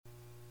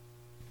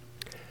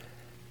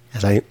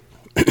As I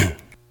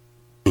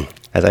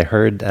as I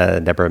heard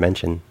Deborah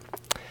mention,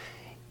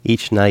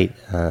 each night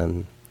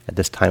at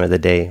this time of the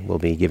day we'll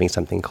be giving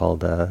something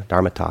called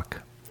Dharma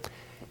talk,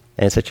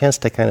 and it's a chance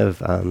to kind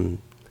of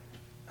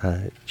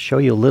show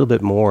you a little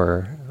bit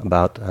more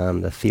about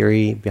the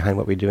theory behind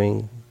what we're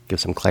doing, give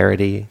some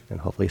clarity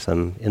and hopefully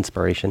some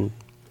inspiration.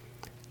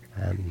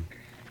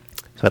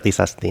 So at least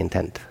that's the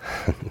intent.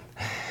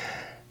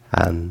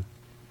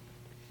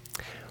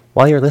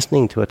 While you're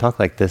listening to a talk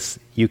like this,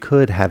 you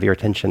could have your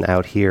attention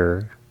out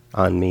here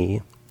on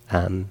me.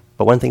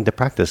 But one thing to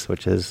practice,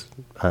 which is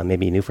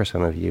maybe new for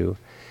some of you,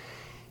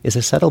 is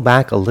to settle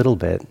back a little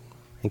bit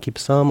and keep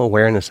some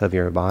awareness of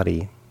your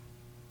body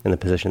in the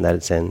position that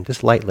it's in,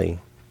 just lightly,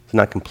 so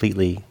not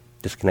completely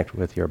disconnected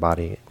with your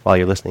body while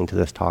you're listening to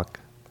this talk.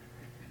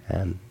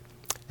 And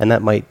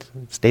that might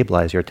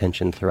stabilize your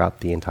attention throughout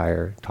the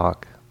entire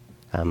talk.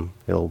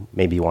 It'll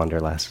maybe wander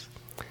less.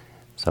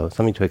 So it's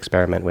something to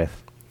experiment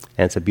with.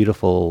 And it's a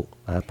beautiful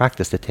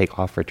practice to take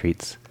off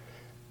retreats,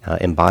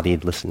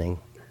 embodied listening.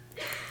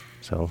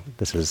 So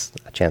this is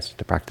a chance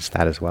to practice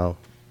that as well.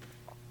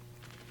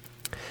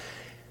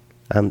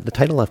 The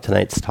title of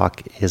tonight's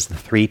talk is The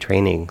Three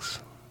Trainings.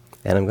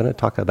 And I'm going to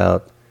talk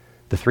about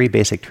the three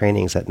basic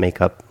trainings that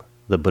make up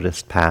the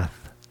Buddhist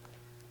path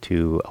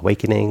to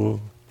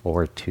awakening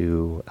or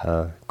to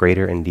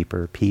greater and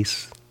deeper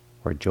peace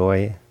or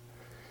joy.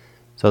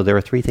 So there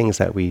are three things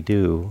that we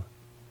do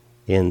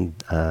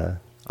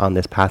on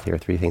this path here,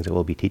 three things that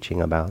we'll be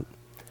teaching about.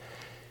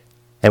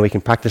 And we can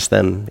practice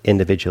them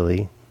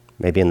individually,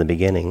 maybe in the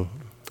beginning.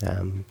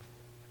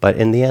 But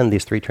in the end,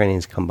 these three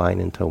trainings combine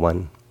into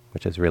one,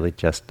 which is really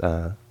just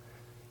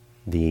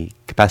the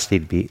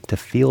capacity to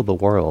feel the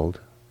world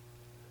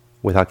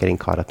without getting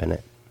caught up in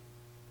it.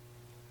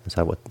 And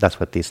so that's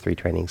what these three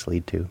trainings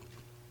lead to.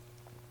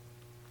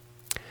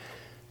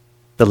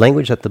 The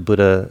language that the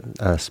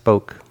Buddha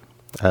spoke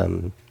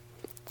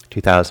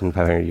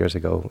 2,500 years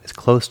ago is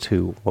close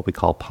to what we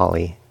call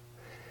Pali.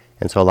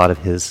 And so a lot of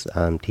his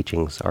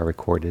teachings are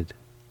recorded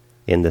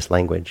in this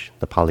language,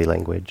 the Pali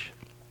language.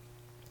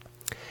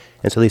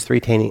 And so these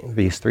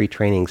three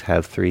trainings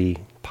have three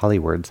Pali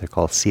words. They're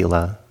called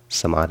Sila,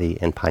 Samadhi,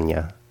 and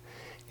Panna.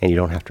 And you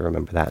don't have to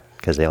remember that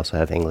because they also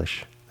have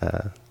English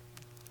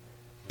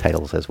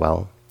titles as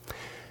well.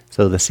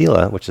 So the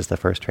Sila, which is the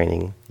first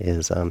training,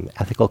 is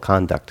ethical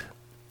conduct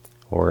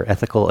or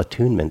ethical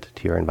attunement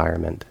to your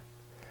environment.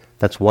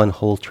 That's one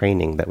whole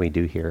training that we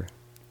do here.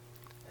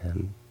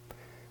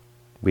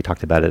 We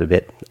talked about it a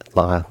bit,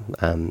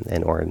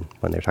 and Oren,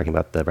 when they were talking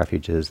about the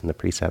refuges and the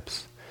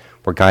precepts,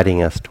 were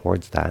guiding us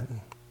towards that.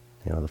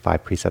 The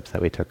 5 precepts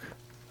that we took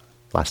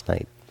last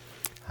night.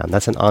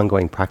 That's an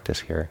ongoing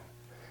practice here,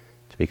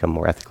 to become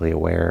more ethically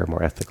aware,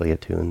 more ethically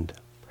attuned.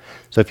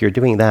 So if you're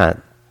doing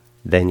that,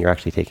 then you're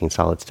actually taking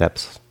solid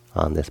steps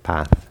on this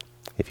path.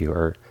 If you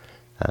are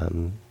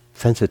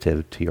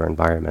sensitive to your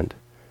environment,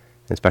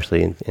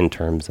 especially in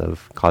terms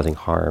of causing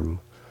harm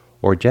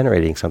or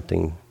generating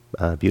something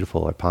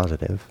beautiful or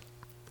positive,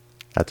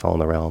 that's all in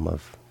the realm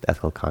of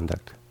ethical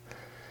conduct.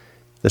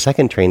 The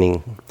second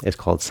training is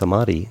called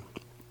Samadhi,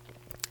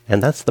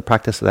 and that's the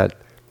practice that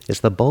is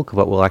the bulk of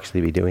what we'll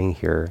actually be doing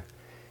here,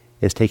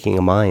 is taking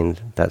a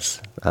mind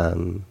that's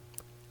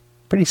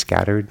pretty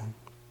scattered. I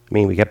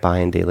mean, we get by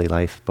in daily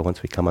life, but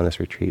once we come on this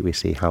retreat, we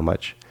see how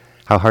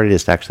hard it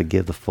is to actually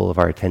give the full of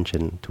our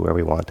attention to where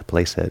we want to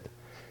place it.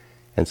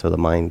 And so the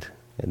mind,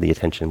 the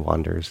attention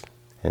wanders,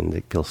 and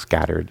it feels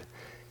scattered.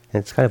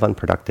 And it's kind of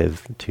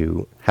unproductive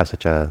to have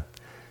such an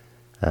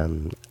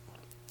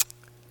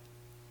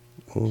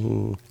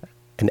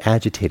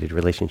agitated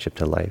relationship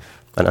to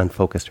life, an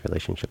unfocused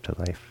relationship to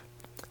life.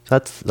 So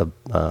that's the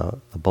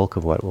bulk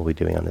of what we'll be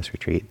doing on this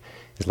retreat,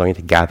 is learning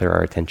to gather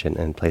our attention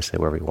and place it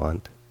where we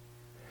want.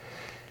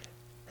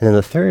 And then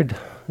the third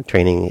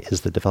training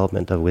is the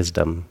development of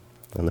wisdom,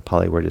 and the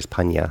Pali word is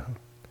Panna.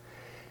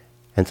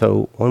 And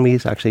so when we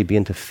actually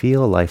begin to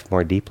feel life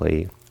more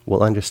deeply,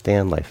 we'll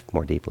understand life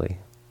more deeply.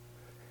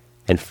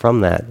 And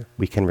from that,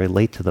 we can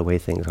relate to the way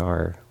things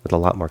are with a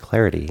lot more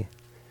clarity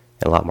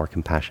and a lot more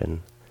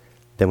compassion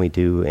than we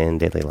do in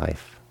daily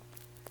life.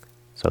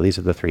 So these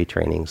are the three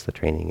trainings: the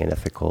training in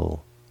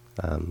ethical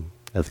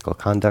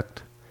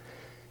conduct,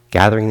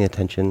 gathering the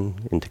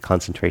attention into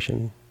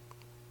concentration,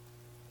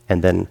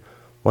 and then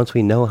once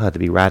we know how to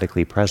be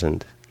radically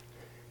present,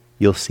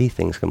 you'll see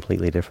things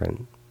completely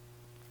different.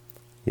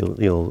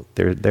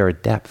 There are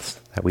depths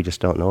that we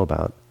just don't know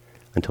about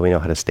until we know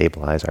how to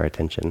stabilize our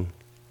attention.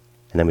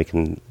 And then we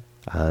can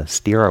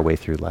steer our way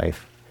through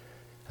life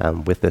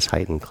with this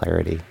heightened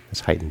clarity,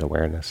 this heightened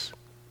awareness,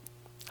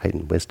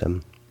 heightened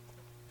wisdom.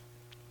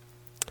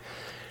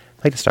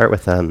 I'd like to start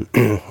with a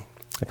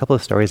couple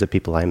of stories of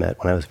people I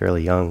met when I was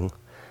fairly young.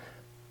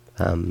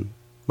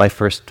 My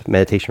first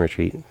meditation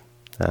retreat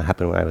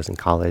happened when I was in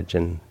college,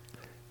 and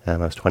I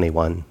was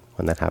 21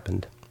 when that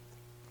happened.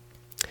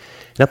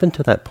 And up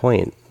until that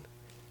point,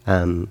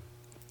 I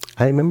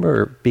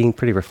remember being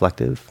pretty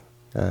reflective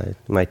in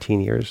my teen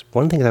years.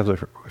 One thing that I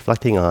was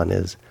reflecting on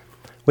is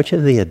which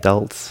of the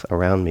adults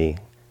around me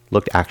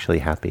looked actually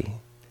happy.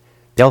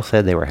 They all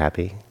said they were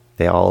happy.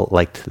 They all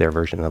liked their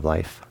version of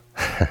life.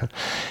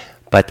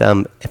 But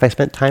if I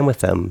spent time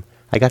with them,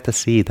 I got to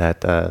see that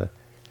their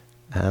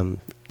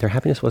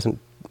happiness wasn't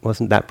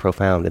that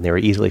profound, and they were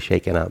easily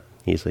shaken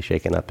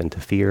up into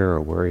fear or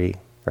worry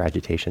or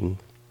agitation.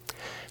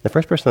 The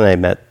first person I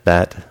met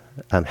that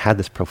had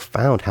this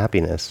profound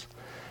happiness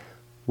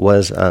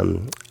was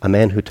a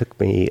man who took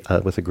me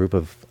with a group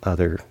of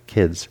other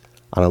kids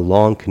on a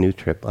long canoe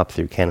trip up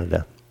through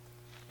Canada,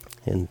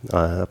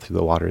 up through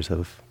the waters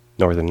of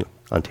northern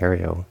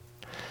Ontario.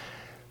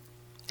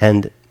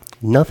 And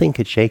nothing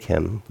could shake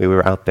him. We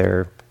were out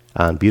there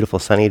on beautiful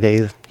sunny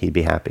days, he'd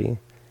be happy.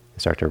 It'd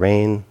start to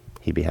rain,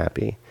 he'd be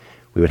happy.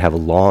 We would have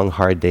long,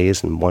 hard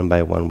days, and one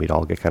by one, we'd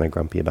all get kind of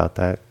grumpy about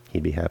that.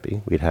 He'd be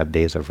happy. We'd have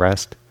days of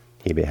rest.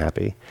 He'd be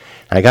happy.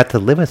 And I got to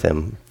live with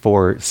him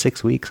for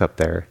 6 weeks up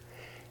there,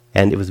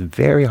 and it was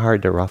very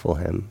hard to ruffle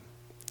him.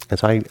 And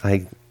so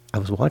I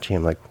was watching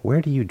him like,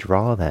 where do you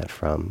draw that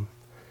from?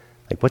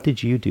 Like, what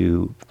did you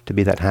do to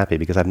be that happy?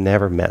 Because I've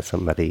never met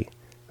somebody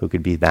who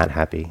could be that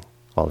happy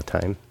all the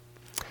time.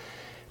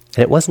 And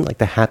it wasn't like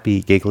the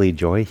happy, giggly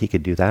joy. He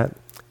could do that.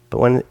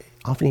 But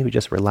often he would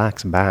just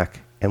relax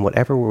back, and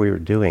whatever we were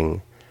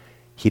doing,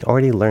 he'd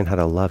already learned how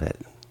to love it.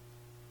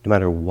 No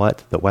matter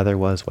what the weather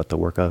was, what the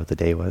work of the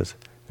day was,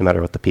 no matter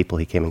what the people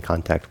he came in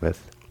contact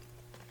with.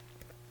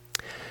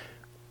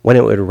 When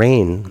it would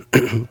rain,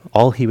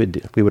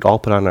 we would all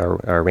put on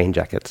our rain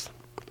jackets.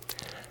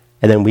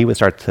 And then we would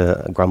start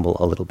to grumble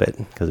a little bit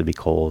because it'd be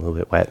cold, a little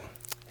bit wet.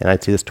 And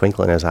I'd see this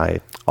twinkle in his eye.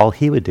 All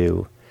he would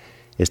do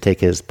is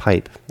take his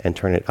pipe and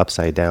turn it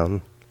upside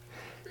down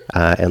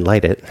and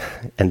light it,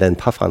 and then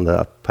puff on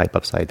the pipe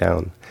upside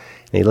down.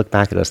 And he'd look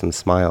back at us and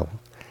smile.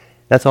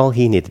 That's all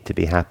he needed to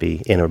be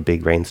happy in a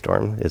big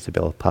rainstorm, is to be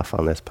able to puff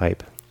on this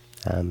pipe.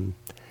 And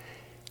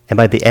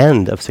by the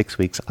end of 6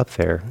 weeks up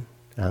there,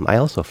 I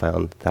also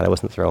found that I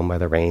wasn't thrown by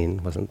the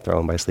rain, wasn't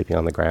thrown by sleeping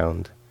on the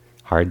ground,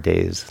 hard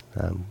days.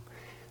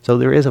 So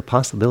there is a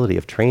possibility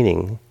of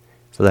training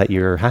so that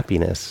your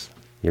happiness,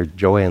 your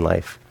joy in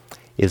life,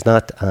 is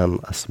not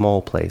a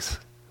small place,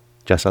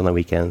 just on the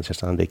weekends,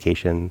 just on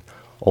vacation,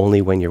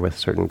 only when you're with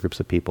certain groups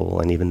of people,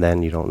 and even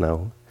then you don't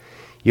know.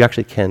 You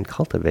actually can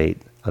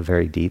cultivate a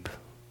very deep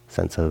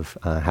sense of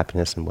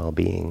happiness and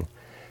well-being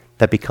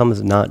that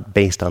becomes not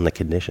based on the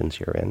conditions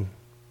you're in.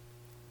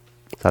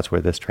 That's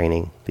where these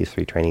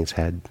 3 trainings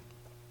head.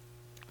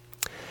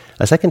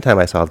 A second time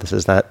I saw this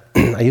is that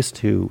I used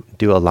to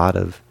do a lot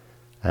of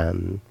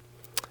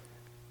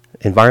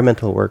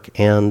environmental work,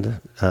 and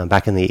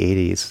back in the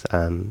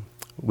 80s,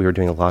 we were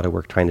doing a lot of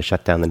work trying to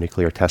shut down the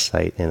nuclear test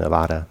site in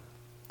Nevada.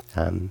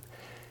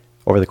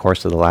 Over the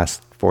course of the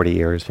last 40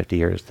 years, 50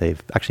 years,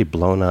 they've actually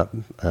blown up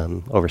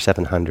over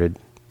 700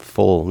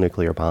 full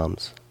nuclear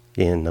bombs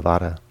in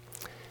Nevada,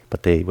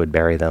 but they would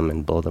bury them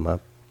and blow them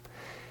up.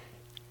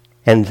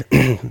 And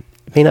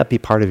it may not be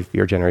part of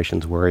your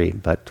generation's worry,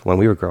 but when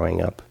we were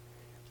growing up,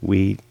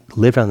 we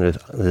lived under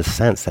the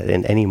sense that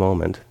in any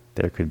moment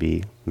there could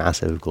be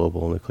massive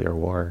global nuclear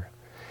war.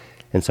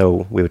 And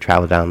so we would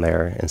travel down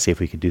there and see if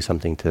we could do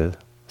something to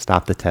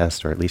stop the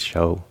test, or at least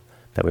show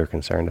that we were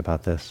concerned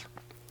about this.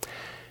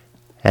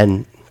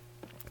 And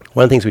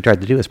one of the things we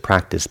tried to do is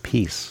practice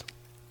peace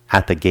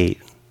at the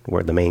gate,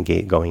 where the main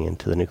gate going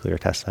into the nuclear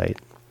test site,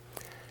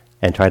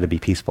 and try to be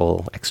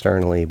peaceful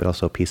externally, but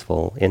also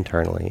peaceful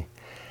internally.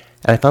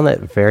 And I found that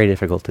very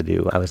difficult to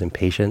do. I was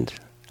impatient.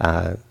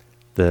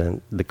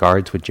 The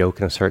guards would joke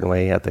in a certain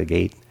way at the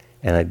gate,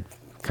 and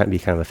I'd be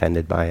kind of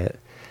offended by it.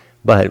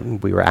 But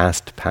we were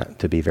asked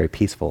to be very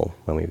peaceful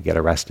when we would get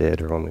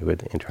arrested or when we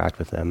would interact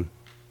with them.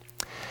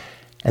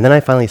 And then I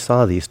finally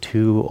saw these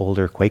 2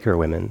 older Quaker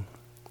women,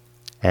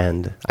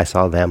 and I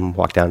saw them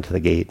walk down to the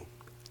gate,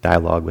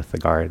 dialogue with the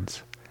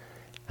guards,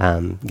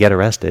 get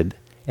arrested,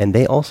 and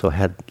they also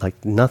had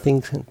like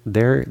nothing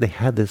there. They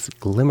had this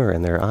glimmer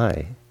in their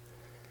eye.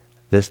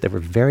 They were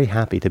very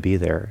happy to be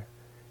there,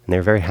 and they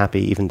were very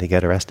happy even to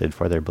get arrested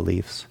for their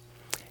beliefs.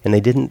 And they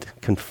didn't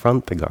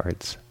confront the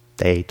guards.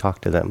 They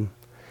talked to them.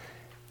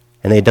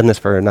 And they had done this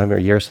for a number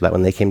of years, so that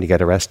when they came to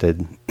get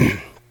arrested,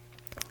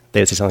 they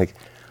would say something like,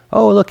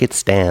 "Oh, look, it's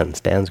Stan.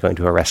 Stan's going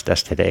to arrest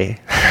us today."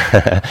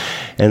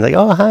 And like,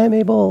 "Oh, hi,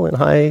 Mabel, and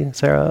hi,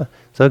 Sarah.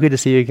 So good to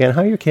see you again.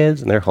 How are your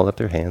kids?" And they hold up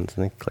their hands,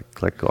 and they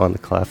click on the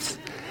cuffs.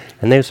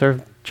 And they sort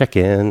of check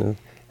in.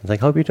 It's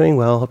like, "Hope you're doing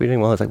well, hope you're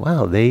doing well." It's like,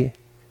 wow, they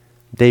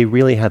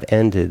really have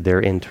ended their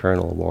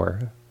internal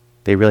war.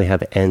 They really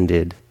have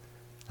ended,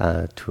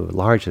 to a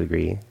large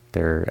degree,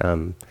 their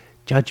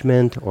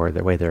judgment or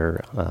the way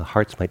their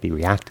hearts might be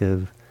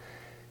reactive.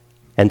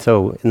 And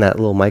so in that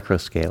little micro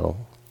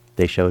scale,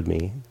 they showed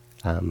me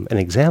an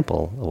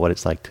example of what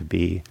it's like to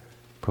be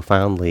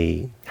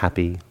profoundly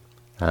happy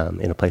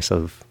in a place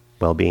of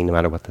well-being, no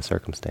matter what the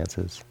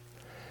circumstances.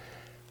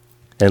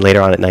 And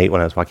later on at night,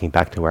 when I was walking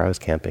back to where I was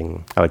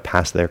camping, I would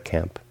pass their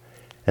camp,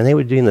 and they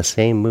would be in the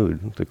same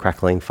mood, the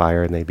crackling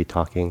fire, and they'd be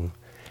talking.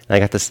 And I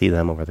got to see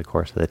them over the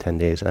course of the 10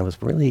 days, and I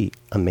was really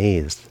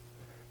amazed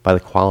by the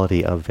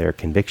quality of their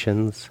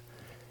convictions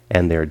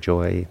and their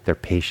joy, their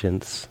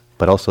patience,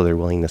 but also their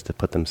willingness to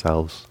put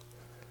themselves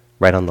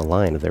right on the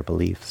line of their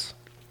beliefs.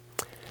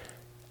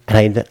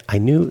 And I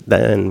knew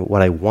then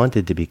what I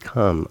wanted to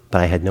become,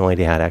 but I had no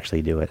idea how to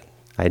actually do it.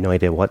 I had no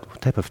idea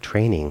what type of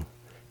training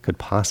could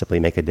possibly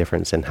make a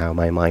difference in how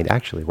my mind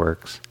actually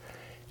works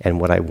and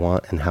what I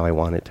want and how I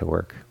want it to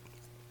work.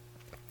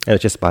 It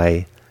was just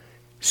by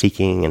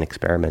seeking and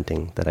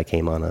experimenting that I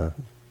came on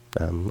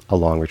a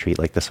long retreat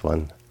like this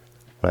one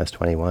when I was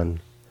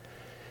 21.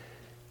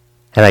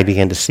 And I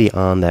began to see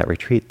on that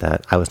retreat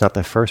that I was not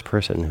the first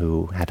person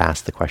who had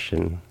asked the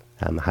question,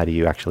 how do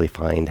you actually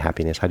find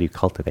happiness? How do you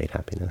cultivate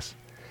happiness?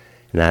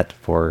 And that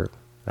for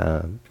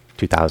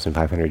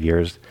 2,500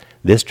 years,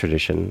 this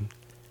tradition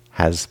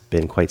has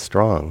been quite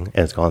strong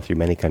and it's gone through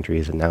many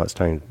countries, and now it's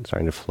starting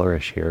to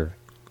flourish here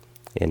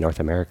in North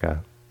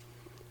America.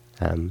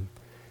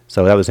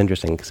 So that was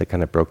interesting because it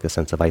kind of broke the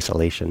sense of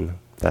isolation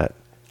that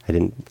I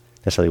didn't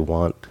necessarily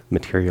want.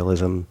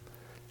 Materialism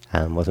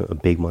wasn't a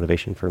big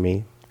motivation for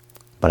me,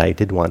 but I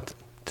did want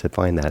to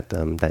find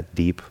that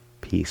deep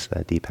peace,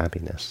 that deep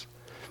happiness.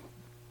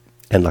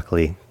 And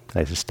luckily,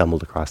 I just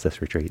stumbled across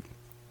this retreat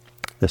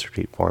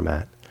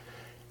format,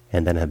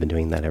 and then have been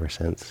doing that ever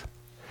since.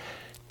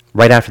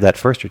 Right after that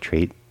first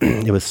retreat,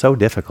 it was so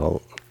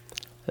difficult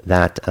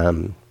that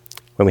when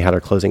we had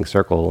our closing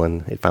circle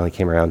and it finally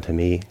came around to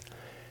me,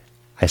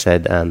 I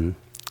said,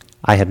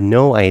 I have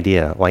no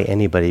idea why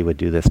anybody would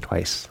do this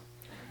twice.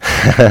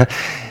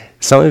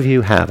 Some of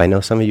you have. I know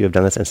some of you have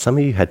done this, and some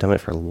of you had done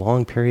it for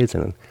long periods,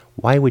 and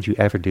why would you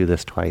ever do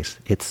this twice?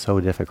 It's so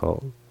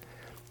difficult.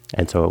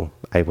 And so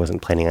I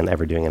wasn't planning on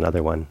ever doing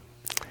another one.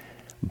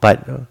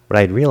 But what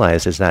I'd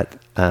realized is that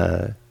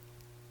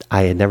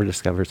I had never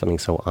discovered something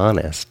so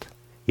honest.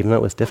 Even though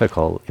it was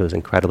difficult, it was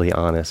incredibly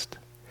honest.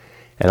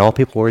 And all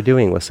people were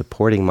doing was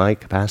supporting my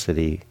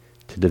capacity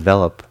to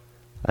develop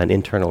an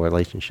internal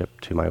relationship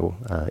to my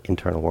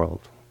internal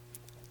world,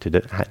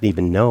 to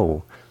even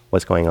know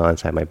what's going on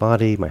inside my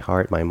body, my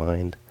heart, my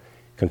mind,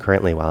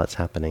 concurrently while it's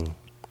happening.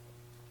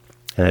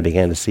 And I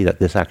began to see that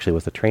this actually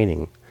was the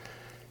training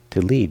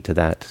to lead to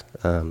that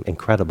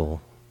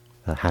incredible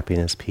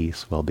happiness,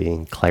 peace,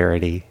 well-being,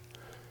 clarity,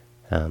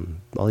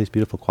 all these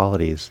beautiful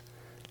qualities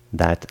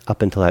that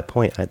up until that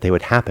point they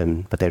would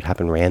happen, but they would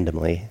happen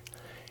randomly,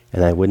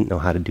 and I wouldn't know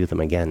how to do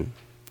them again.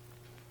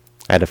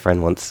 I had a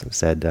friend once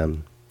said,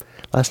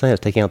 last night I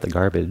was taking out the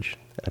garbage,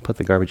 I put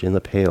the garbage in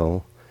the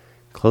pail,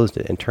 closed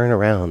it, and turned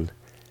around,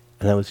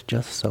 and I was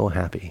just so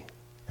happy,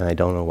 and I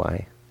don't know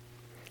why.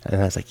 And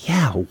I was like,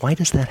 yeah, why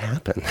does that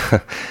happen?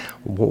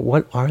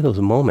 What are those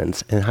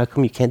moments? And how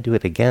come you can't do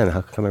it again?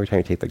 How come every time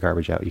you take the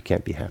garbage out, you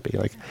can't be happy?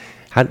 Like,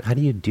 how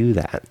do you do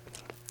that?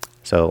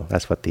 So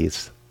that's what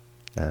these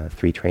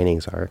 3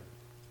 trainings are.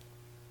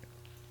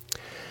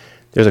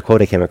 There's a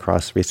quote I came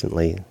across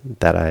recently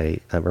that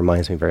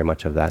reminds me very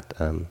much of that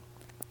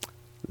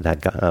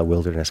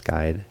wilderness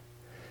guide.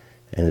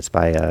 And it's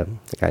by a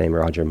guy named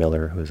Roger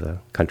Miller, who's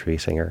a country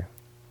singer.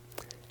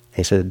 And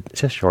he said, it's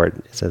just short,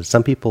 it says,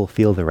 some people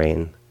feel the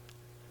rain,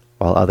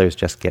 while others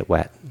just get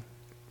wet.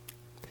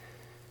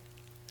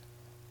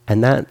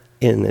 And that,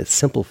 in its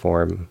simple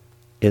form,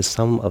 is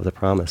some of the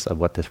promise of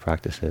what this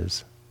practice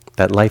is.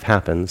 That life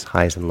happens,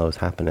 highs and lows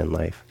happen in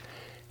life.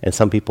 And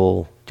some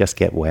people just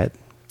get wet,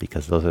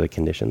 because those are the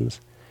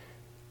conditions.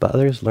 But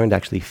others learn to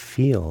actually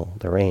feel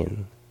the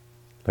rain,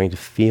 learning to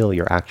feel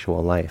your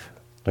actual life,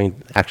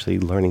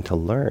 learning to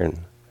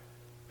learn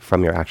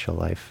from your actual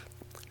life,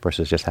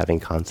 versus just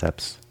having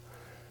concepts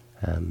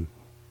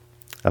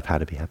of how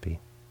to be happy.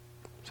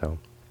 So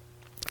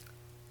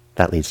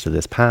that leads to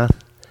this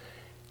path,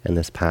 and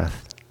this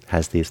path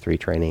has these 3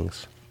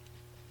 trainings.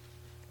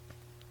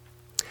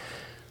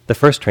 The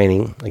first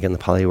training, again, the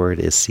Pali word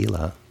is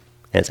Sila,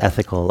 and it's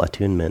ethical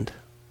attunement.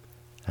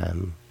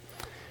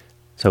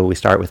 So we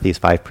start with these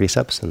 5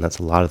 precepts, and that's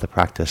a lot of the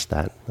practice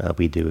that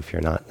we do if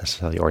you're not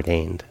necessarily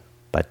ordained.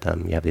 But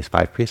you have these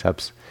 5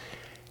 precepts.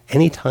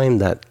 Anytime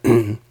that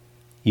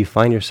you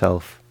find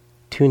yourself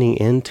tuning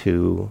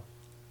into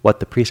what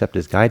the precept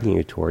is guiding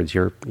you towards,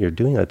 you're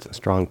doing a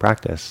strong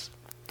practice.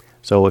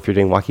 So if you're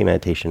doing walking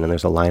meditation and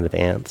there's a line of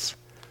ants,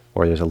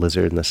 or there's a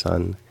lizard in the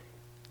sun,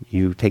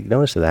 you take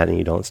notice of that and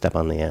you don't step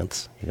on the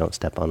ants, you don't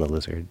step on the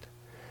lizard.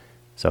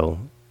 So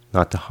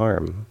not to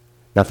harm,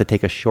 not to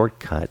take a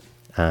shortcut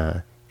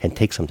and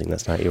take something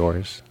that's not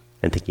yours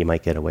and think you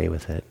might get away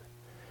with it.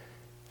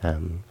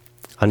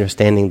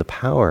 Understanding the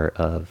power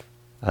of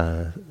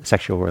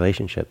sexual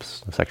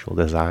relationships, sexual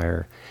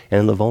desire,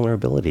 and the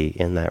vulnerability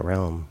in that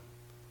realm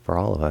for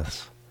all of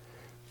us.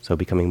 So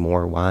becoming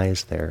more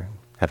wise there,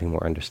 having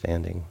more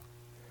understanding.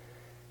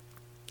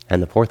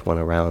 And the 4th one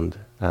around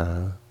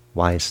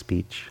wise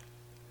speech.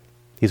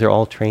 These are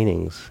all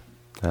trainings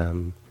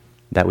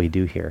that we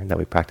do here, that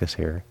we practice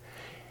here.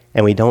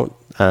 And we don't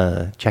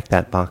check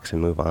that box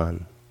and move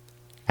on.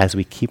 As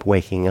we keep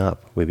waking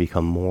up, we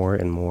become more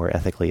and more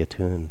ethically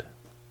attuned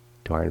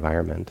to our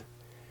environment,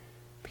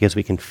 because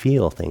we can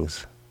feel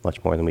things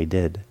much more than we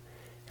did,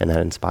 and that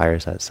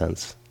inspires that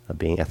sense of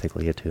being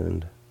ethically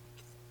attuned.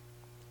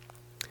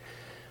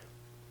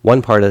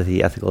 One part of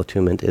the ethical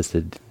attunement is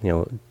to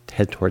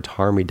head towards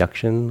harm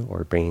reduction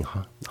or bringing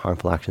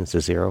harmful actions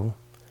to zero,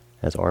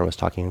 as Oren was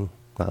talking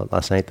about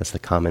last night. That's the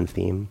common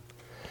theme.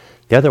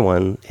 The other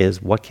one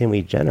is, what can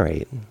we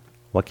generate?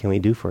 What can we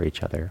do for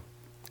each other?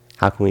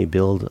 How can we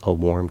build a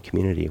warm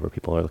community where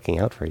people are looking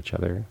out for each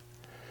other?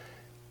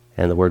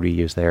 And the word we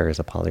use there is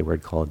a Pali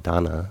word called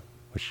dana,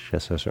 which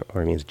just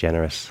means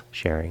generous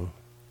sharing,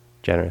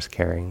 generous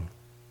caring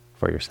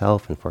for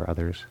yourself and for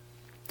others.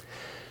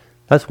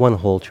 That's one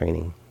whole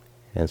training.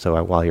 And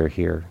so while you're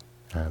here,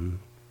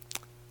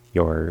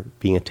 you're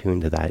being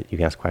attuned to that. You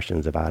can ask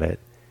questions about it.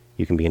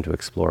 You can begin to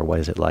explore what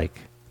is it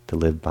like to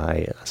live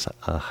by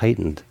a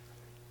heightened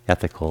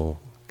ethical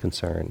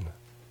concern,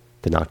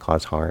 to not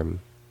cause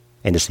harm,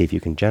 and to see if you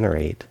can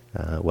generate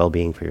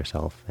well-being for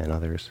yourself and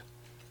others.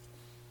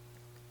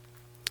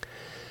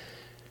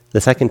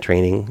 The second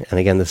training, and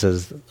again, this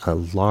is a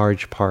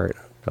large part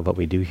of what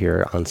we do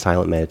here on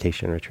silent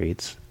meditation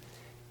retreats,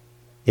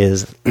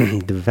 is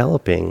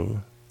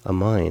developing a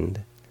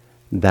mind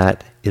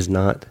that is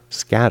not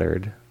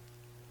scattered,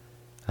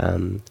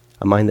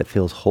 a mind that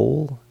feels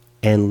whole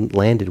and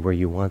landed where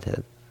you want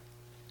it.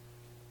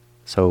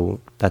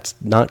 So that's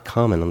not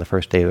common on the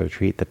first day of a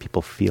retreat, that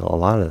people feel a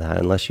lot of that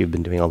unless you've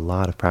been doing a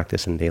lot of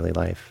practice in daily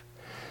life.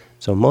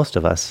 So most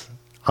of us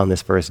on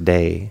this first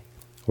day,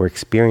 we're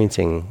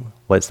experiencing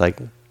what's like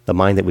the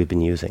mind that we've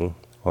been using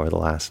over the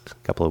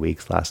last couple of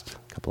weeks, last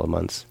couple of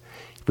months.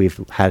 If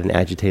we've had an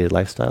agitated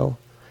lifestyle,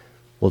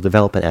 we'll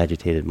develop an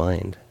agitated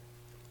mind.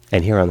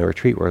 And here on the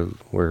retreat,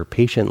 we're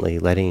patiently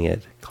letting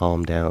it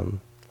calm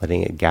down,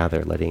 letting it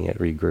gather, letting it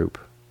regroup.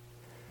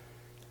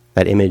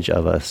 That image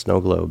of a snow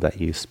globe that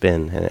you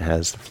spin, and it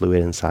has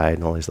fluid inside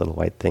and all these little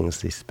white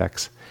things, these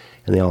specks,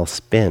 and they all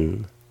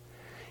spin.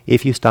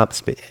 If you stop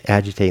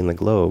agitating the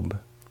globe,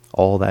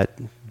 all that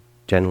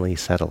generally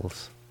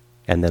settles,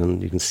 and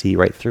then you can see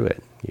right through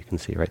it. You can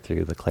see right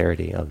through the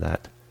clarity of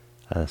that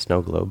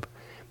snow globe.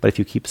 But if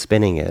you keep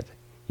spinning it,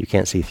 you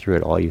can't see through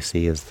it. All you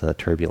see is the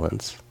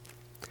turbulence.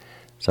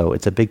 So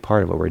it's a big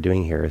part of what we're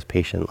doing here, is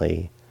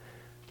patiently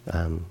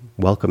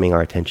welcoming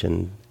our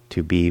attention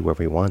to be where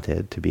we want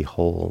it, to be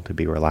whole, to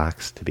be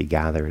relaxed, to be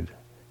gathered,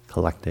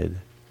 collected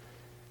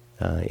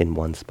in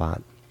one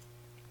spot.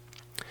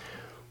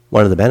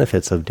 One of the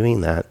benefits of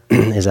doing that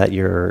is that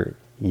your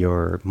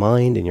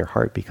mind and your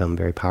heart become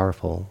very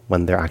powerful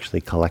when they're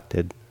actually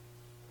collected,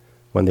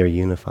 when they're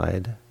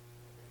unified.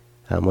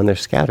 When they're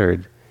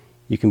scattered,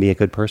 you can be a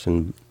good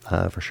person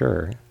for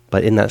sure,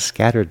 but in that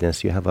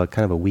scatteredness, you have a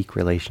kind of a weak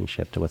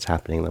relationship to what's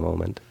happening in the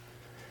moment.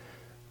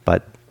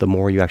 But the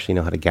more you actually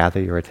know how to gather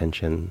your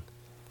attention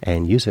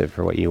and use it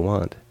for what you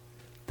want,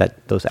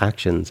 that those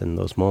actions and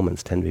those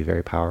moments tend to be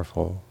very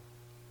powerful.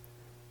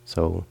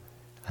 So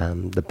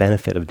the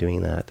benefit of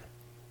doing that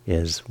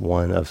is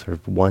one,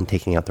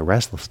 taking out the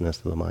restlessness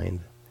of the mind,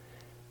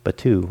 but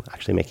two,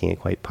 actually making it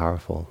quite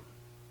powerful.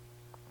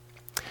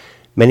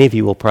 Many of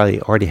you will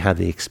probably already have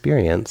the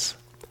experience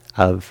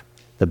of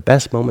the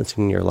best moments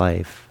in your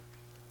life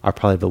are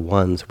probably the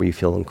ones where you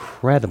feel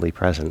incredibly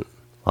present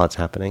while it's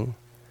happening.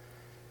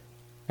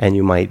 And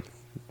you might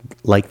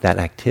like that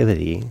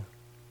activity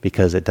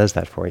because it does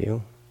that for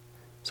you.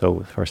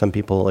 So for some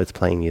people, it's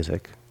playing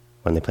music.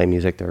 When they play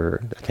music, their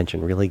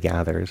attention really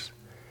gathers.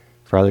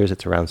 For others,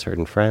 it's around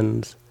certain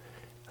friends.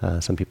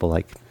 Some people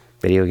like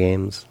video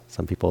games.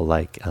 Some people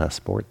like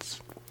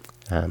sports.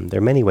 There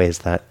are many ways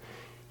that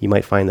you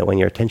might find that when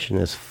your attention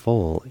is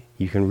full,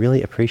 you can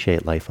really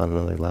appreciate life on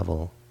another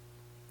level.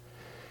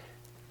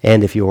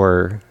 And if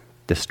you're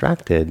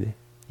distracted,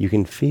 you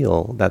can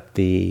feel that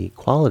the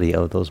quality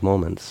of those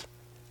moments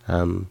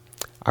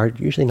are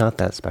usually not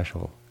that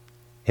special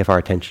if our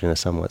attention is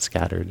somewhat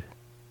scattered.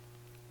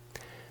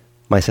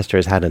 My sister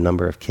has had a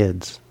number of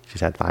kids.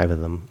 She's had 5 of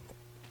them.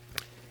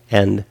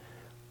 And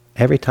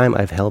every time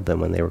I've held them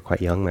when they were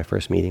quite young, my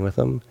first meeting with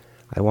them,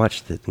 I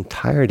watched the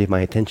entirety of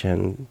my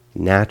attention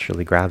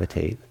naturally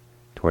gravitate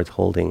towards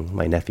holding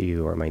my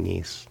nephew or my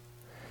niece.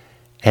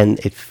 And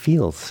it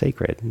feels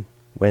sacred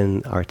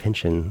when our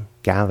attention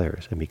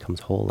gathers and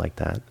becomes whole like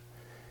that.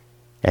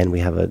 And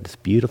we have this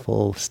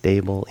beautiful,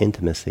 stable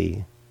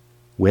intimacy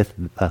with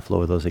the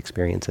flow of those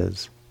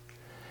experiences.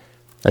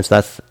 And so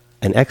that's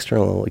an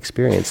external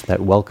experience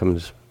that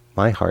welcomes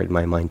my heart and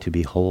my mind to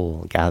be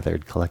whole,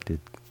 gathered, collected,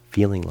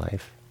 feeling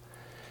life.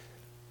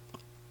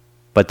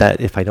 But that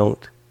if I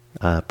don't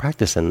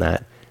practice in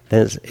that,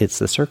 then it's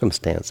the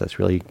circumstance that's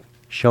really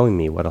showing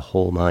me what a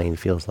whole mind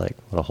feels like,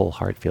 what a whole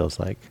heart feels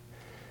like.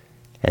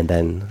 And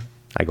then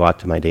I go out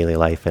to my daily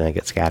life and I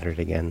get scattered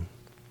again.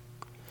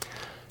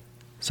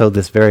 So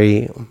this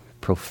very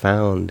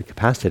profound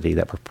capacity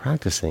that we're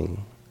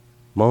practicing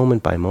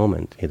moment by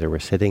moment, either we're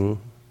sitting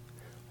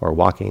or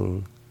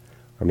walking,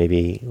 or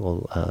maybe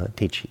we'll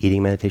teach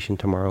eating meditation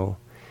tomorrow.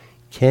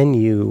 Can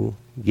you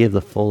give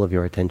the full of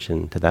your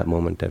attention to that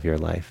moment of your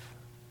life?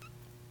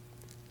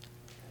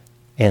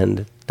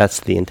 And that's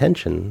the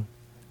intention,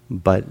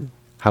 but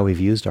how we've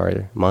used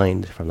our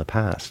mind from the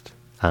past,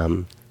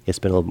 it's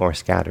been a little more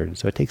scattered.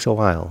 So it takes a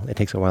while. It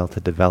takes a while to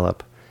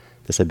develop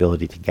this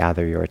ability to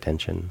gather your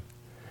attention.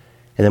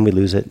 And then we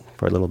lose it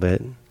for a little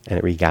bit, and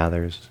it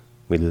regathers.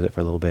 We lose it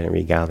for a little bit, and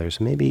it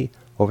regathers. Maybe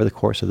over the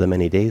course of the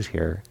many days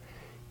here,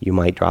 you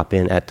might drop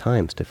in at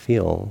times to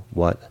feel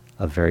what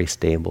a very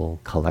stable,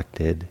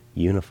 collected,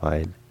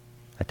 unified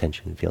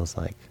attention feels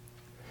like.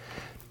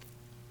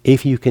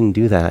 If you can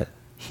do that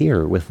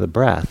here with the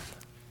breath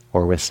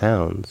or with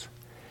sounds,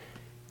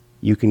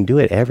 you can do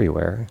it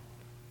everywhere,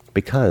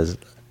 because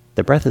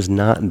the breath is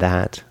not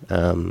that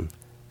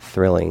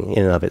thrilling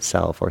in and of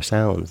itself, or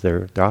sounds.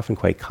 They're often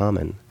quite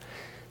common.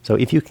 So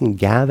if you can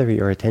gather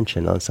your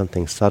attention on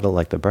something subtle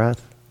like the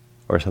breath,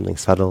 or something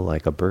subtle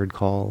like a bird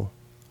call,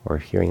 or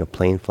hearing a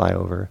plane fly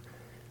over,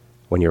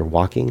 when you're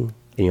walking,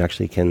 and you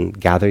actually can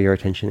gather your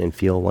attention and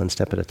feel one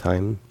step at a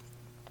time,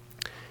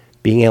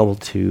 being able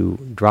to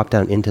drop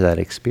down into that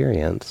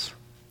experience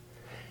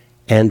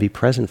and be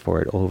present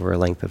for it over a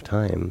length of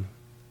time,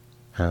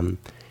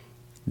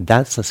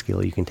 that's a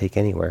skill you can take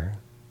anywhere.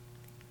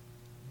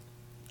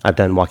 I've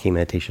done walking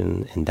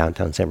meditation in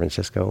downtown San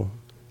Francisco.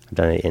 I've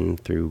done it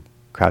through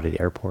crowded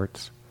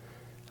airports.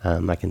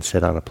 I can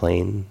sit on a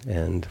plane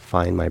and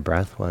find my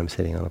breath while I'm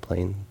sitting on a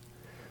plane.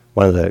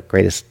 One of the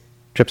greatest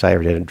trips I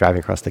ever did driving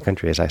across the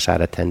country is I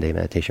sat a 10-day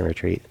meditation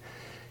retreat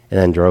and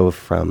then drove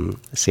from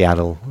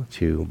Seattle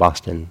to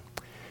Boston.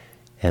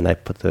 And I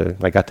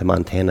got to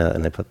Montana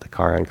and I put the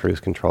car on cruise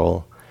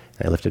control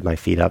and I lifted my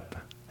feet up,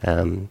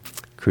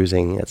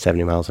 cruising at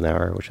 70 miles an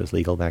hour, which was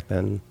legal back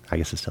then. I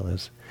guess it still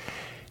is.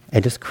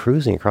 And just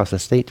cruising across the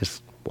state,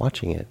 just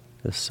watching it.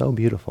 It was so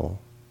beautiful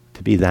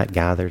to be that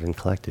gathered and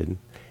collected.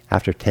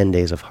 After 10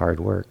 days of hard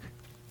work,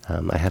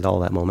 I had all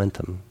that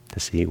momentum to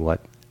see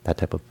what that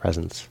type of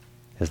presence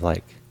is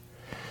like.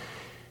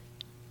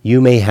 You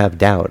may have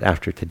doubt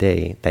after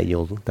today that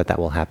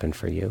will happen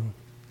for you.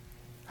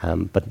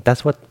 But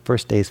that's what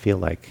first days feel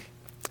like.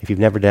 If you've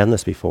never done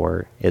this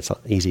before, it's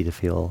easy to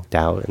feel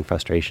doubt and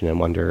frustration and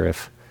wonder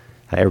if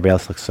everybody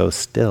else looks so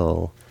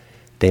still,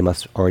 they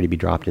must already be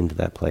dropped into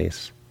that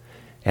place.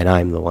 And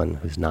I'm the one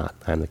who's not.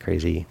 I'm the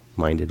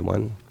crazy-minded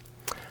one.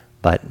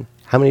 But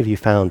how many of you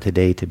found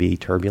today to be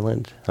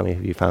turbulent? How many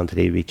of you found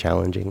today to be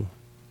challenging?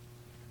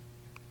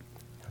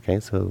 Okay,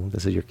 so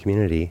this is your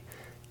community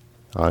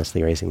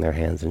honestly raising their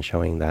hands and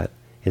showing that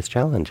it's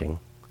challenging,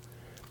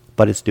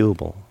 but it's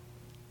doable.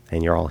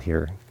 And you're all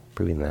here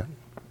proving that.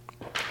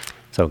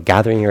 So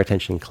gathering your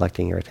attention,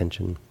 collecting your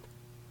attention.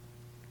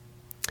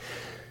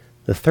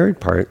 The third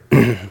part,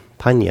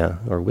 Panna,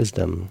 or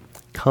wisdom,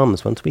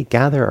 comes once we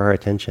gather our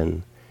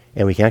attention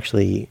and we can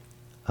actually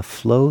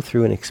flow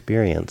through an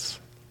experience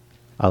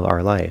of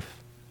our life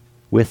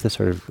with this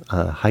sort of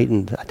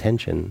heightened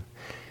attention.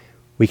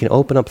 We can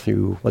open up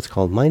through what's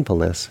called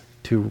mindfulness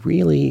to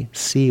really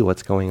see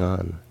what's going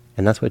on.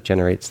 And that's what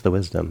generates the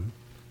wisdom.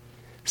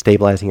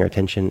 Stabilizing your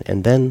attention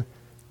and then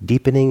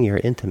deepening your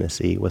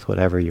intimacy with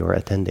whatever you're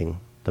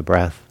attending, the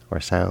breath or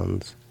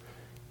sounds,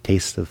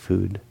 tastes of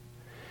food.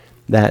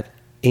 That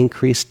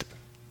increased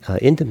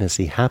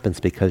intimacy happens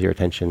because your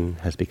attention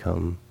has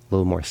become a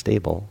little more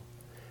stable.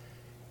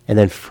 And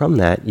then from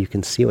that, you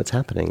can see what's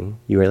happening.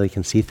 You really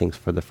can see things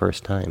for the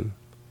first time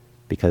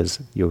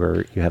because you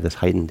have this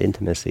heightened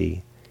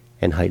intimacy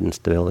and heightened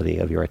stability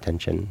of your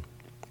attention.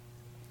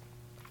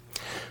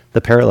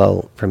 The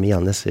parallel for me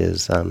on this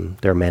is,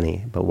 there are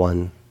many, but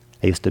one,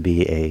 I used to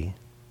be a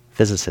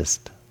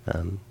physicist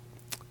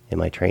in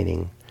my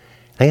training.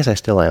 I guess I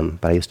still am,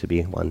 but I used to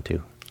be one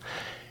too.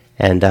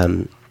 And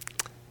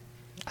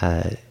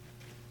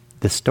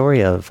the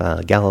story of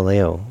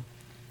Galileo,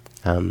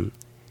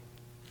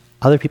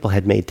 other people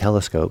had made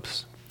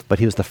telescopes, but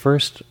he was the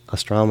first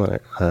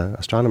astronomer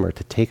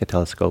to take a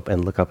telescope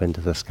and look up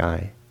into the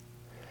sky.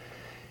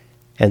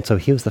 And so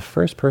he was the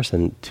first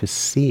person to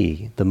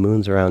see the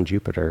moons around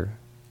Jupiter,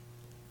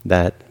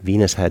 that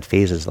Venus had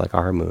phases like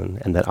our moon,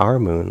 and that our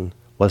moon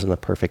wasn't a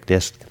perfect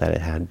disk, that it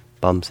had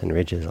bumps and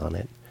ridges on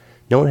it.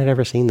 No one had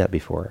ever seen that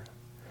before.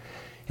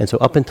 And so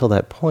up until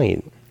that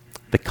point,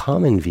 the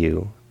common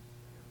view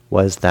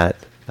was that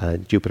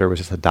Jupiter was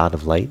just a dot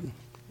of light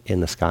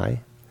in the sky,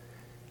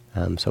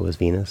 so was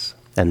Venus,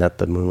 and that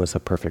the moon was a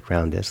perfect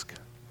round disk.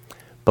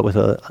 But with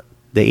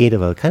the aid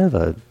of a kind of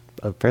a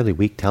fairly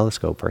weak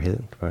telescope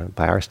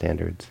by our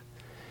standards,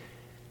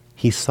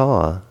 he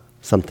saw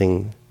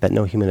something that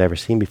no human had ever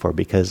seen before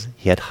because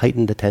he had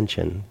heightened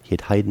attention, he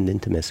had heightened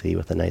intimacy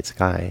with the night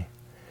sky.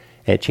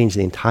 And it changed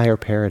the entire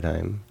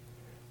paradigm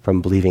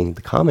from believing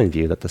the common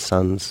view that the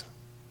sun's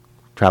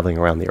traveling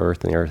around the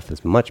earth and the earth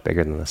is much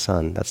bigger than the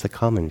sun. That's the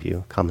common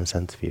view, common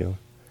sense view.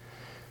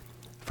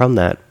 From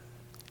that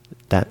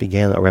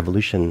began a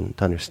revolution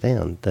to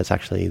understand that's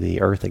actually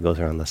the earth that goes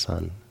around the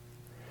sun.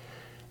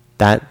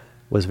 That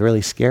was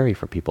really scary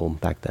for people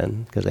back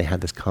then because they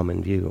had this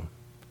common view.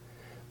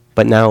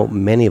 But now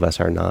many of us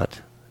are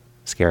not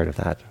scared of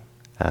that.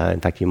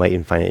 In fact, you might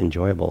even find it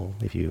enjoyable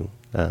if you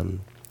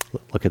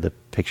look at the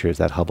pictures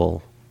that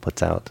Hubble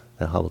puts out.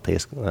 The Hubble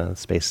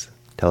Space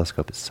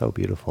Telescope is so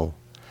beautiful.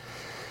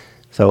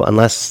 So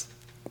unless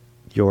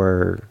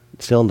you're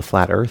still in the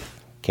flat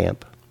Earth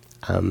camp,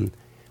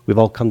 we've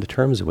all come to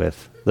terms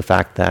with the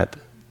fact that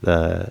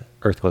the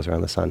Earth goes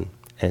around the sun,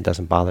 and it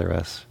doesn't bother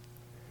us.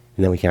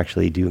 And then we can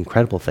actually do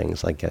incredible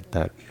things like get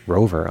that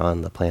rover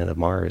on the planet of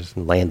Mars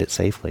and land it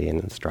safely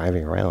and it's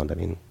driving around. I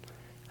mean,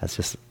 that's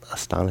just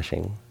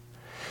astonishing.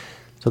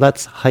 So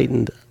that's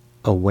heightened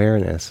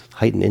awareness,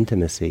 heightened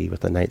intimacy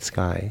with the night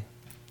sky.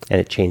 And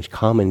it changed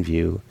common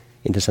view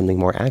into something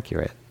more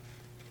accurate.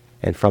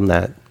 And from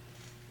that,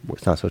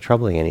 it's not so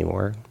troubling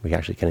anymore. We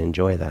actually can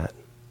enjoy that.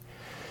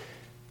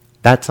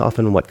 That's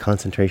often what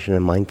concentration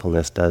and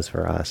mindfulness does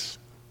for us,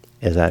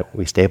 is that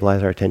we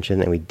stabilize our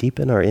attention and we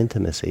deepen our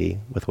intimacy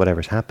with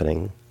whatever's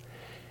happening.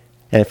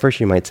 And at first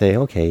you might say,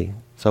 okay,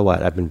 so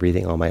what? I've been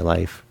breathing all my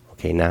life.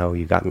 Okay, now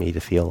you got me to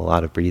feel a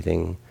lot of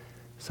breathing.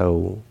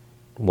 So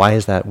why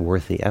is that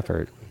worth the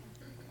effort?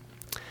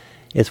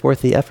 It's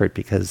worth the effort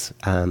because,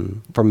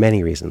 for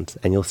many reasons,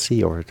 and you'll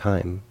see over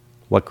time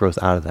what grows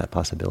out of that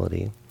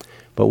possibility.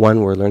 But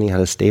one, we're learning how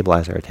to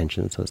stabilize our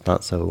attention so it's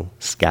not so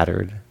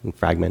scattered and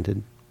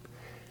fragmented.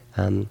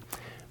 And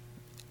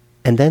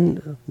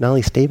then not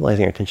only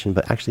stabilizing our attention,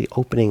 but actually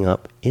opening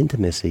up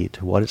intimacy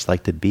to what it's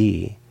like to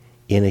be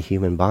in a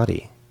human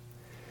body.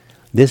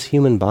 This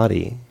human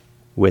body,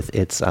 with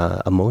its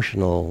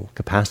emotional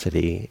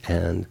capacity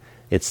and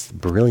its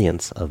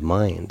brilliance of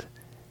mind,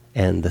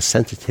 and the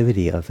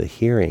sensitivity of the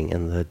hearing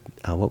and the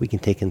what we can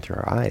take in through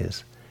our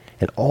eyes,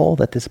 and all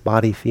that this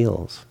body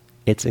feels,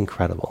 it's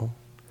incredible.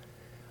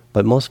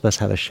 But most of us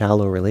have a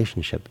shallow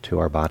relationship to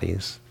our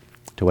bodies,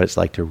 to what it's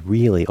like to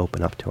really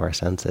open up to our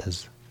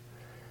senses.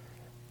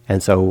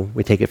 And so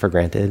we take it for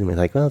granted, and we're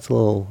like, well, it's a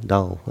little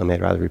dull. I mean,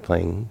 I'd rather be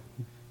playing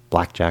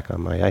blackjack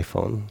on my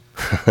iPhone.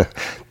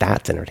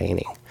 That's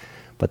entertaining.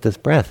 But this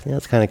breath,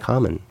 it's kind of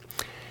common.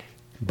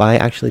 By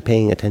actually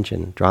paying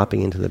attention,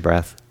 dropping into the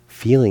breath,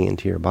 feeling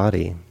into your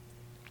body,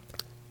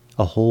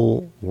 a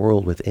whole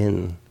world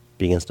within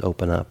begins to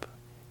open up.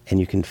 And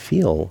you can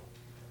feel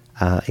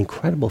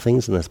incredible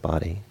things in this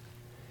body.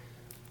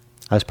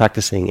 I was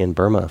practicing in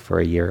Burma for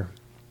a year,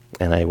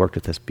 and I worked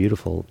with this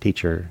beautiful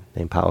teacher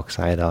named Paok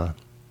Sayadaw.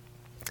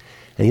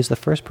 And he's the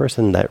first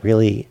person that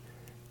really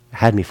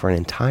had me for an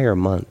entire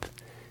month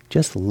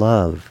just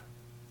love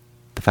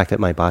the fact that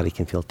my body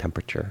can feel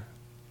temperature.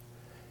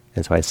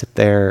 And so I sit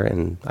there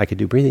and I could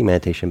do breathing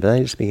meditation, but then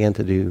I just began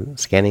to do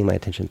scanning my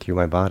attention through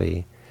my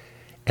body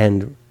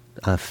and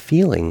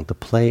feeling the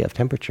play of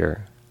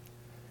temperature.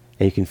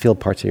 And you can feel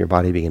parts of your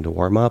body begin to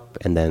warm up,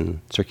 and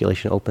then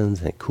circulation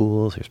opens and it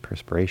cools, there's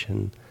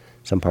perspiration.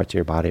 Some parts of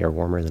your body are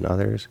warmer than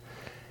others.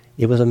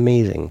 It was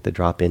amazing to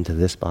drop into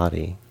this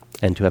body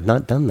and to have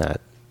not done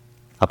that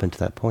up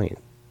until that point.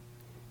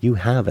 You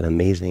have an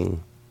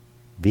amazing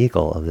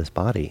vehicle of this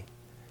body.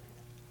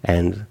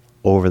 And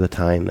over the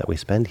time that we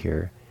spend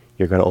here,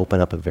 you're going to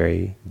open up a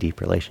very deep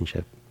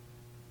relationship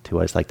to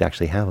what it's like to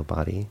actually have a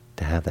body,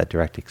 to have that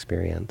direct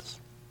experience.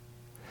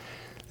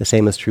 The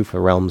same is true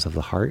for realms of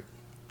the heart,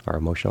 our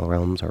emotional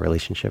realms, our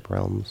relationship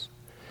realms.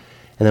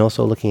 And then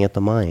also looking at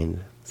the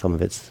mind. Some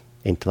of it's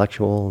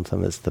intellectual, and some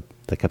of it's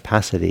the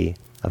capacity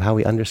of how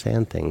we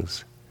understand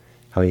things,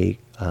 how we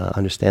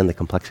understand the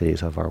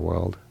complexities of our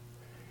world.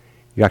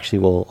 You actually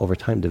will, over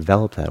time,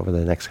 develop that over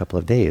the next couple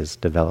of days,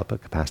 develop a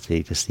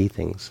capacity to see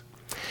things.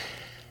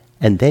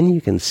 And then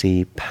you can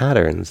see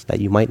patterns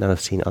that you might not have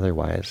seen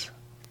otherwise.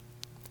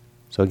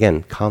 So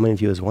again, common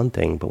view is one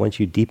thing, but once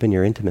you deepen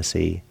your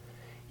intimacy,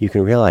 you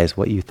can realize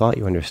what you thought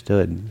you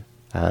understood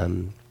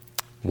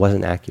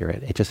wasn't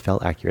accurate. It just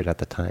felt accurate at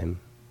the time.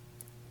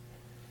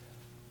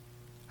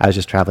 I was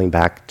just traveling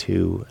back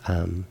to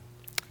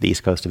the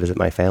East Coast to visit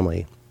my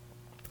family.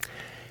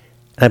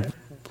 And I've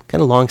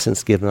kind of long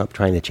since given up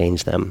trying to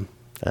change them.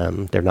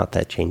 They're not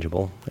that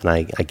changeable, and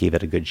I gave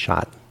it a good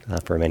shot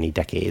for many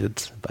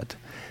decades, but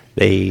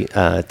they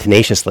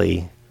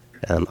tenaciously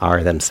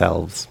are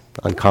themselves,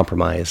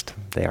 uncompromised.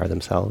 They are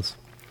themselves.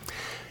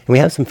 And we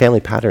have some family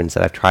patterns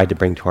that I've tried to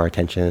bring to our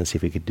attention and see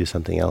if we could do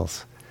something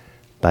else.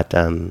 But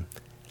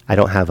I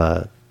don't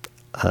have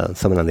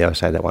someone on the other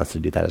side that wants to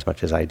do that as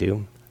much as I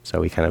do. So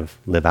we kind of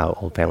live out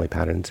old family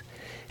patterns.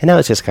 And now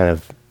it's just kind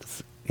of,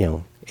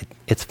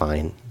 it's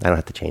fine. I don't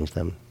have to change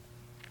them.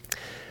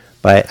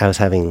 But I was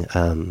having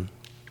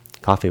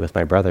coffee with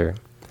my brother,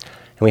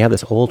 and we have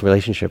this old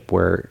relationship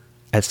where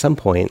at some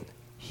point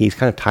he's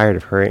kind of tired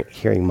of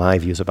hearing my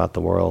views about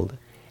the world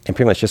and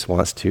pretty much just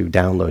wants to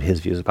download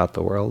his views about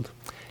the world.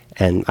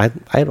 And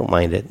I don't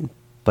mind it,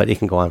 but it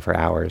can go on for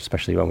hours,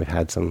 especially when we've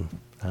had some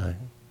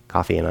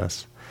coffee in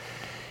us.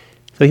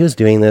 So he was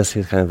doing this. He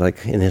was kind of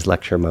like in his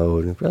lecture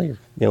mode, really,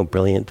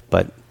 brilliant.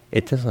 But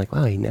it's just like,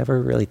 wow, he never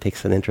really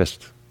takes an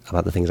interest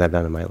about the things I've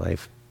done in my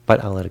life.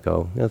 But I'll let it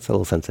go. It's a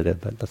little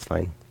sensitive, but that's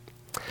fine.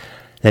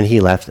 Then he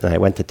left, and I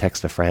went to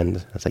text a friend.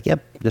 I was like,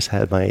 yep, just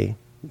had my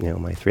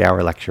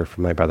 3-hour lecture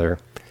from my brother,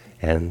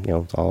 and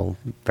it's all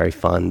very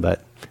fun,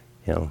 but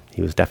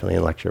he was definitely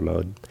in lecture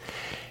mode.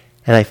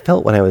 And I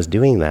felt when I was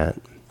doing that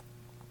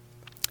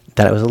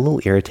I was a little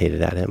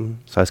irritated at him.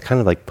 So I was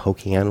kind of like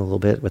poking at him a little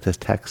bit with this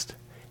text.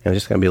 And it was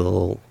just going to be a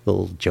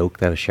little joke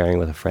that I was sharing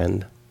with a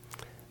friend.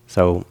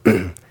 So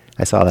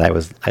I saw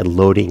that I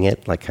loading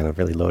it, like kind of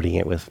really loading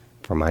it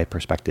from my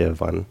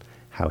perspective on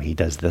how he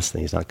does this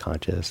and he's not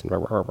conscious. And, rah,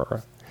 rah, rah,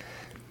 rah.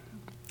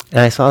 And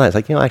I saw that. It's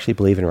like, I actually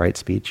believe in right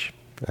speech.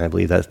 And I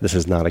believe that this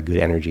is not a good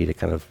energy to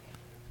kind of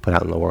put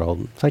out in the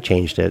world. So I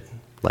changed it,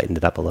 lightened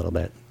it up a little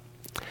bit,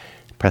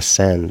 pressed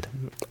send,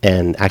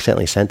 and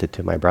accidentally sent it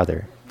to my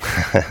brother.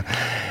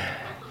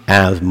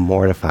 And I was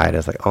mortified. I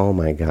was like, oh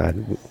my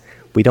God,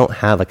 we don't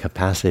have a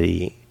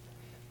capacity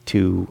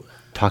to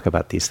talk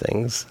about these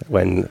things.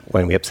 When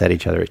we upset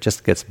each other, it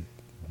just gets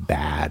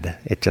bad.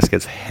 It just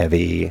gets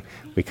heavy.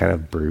 We kind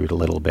of brood a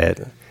little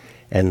bit.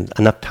 And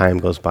enough time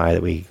goes by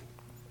that we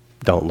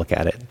don't look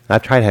at it.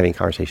 I've tried having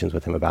conversations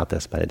with him about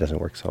this, but it doesn't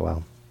work so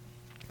well.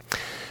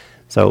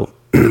 So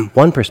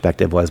one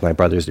perspective was my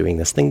brother's doing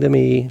this thing to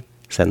me,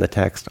 send the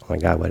text, oh my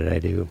God, what did I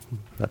do?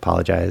 I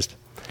apologized.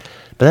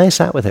 But then I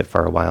sat with it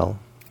for a while,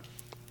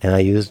 and I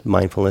used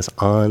mindfulness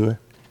on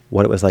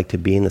what it was like to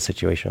be in the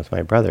situation with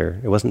my brother.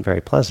 It wasn't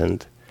very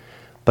pleasant,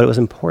 but it was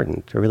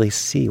important to really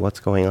see what's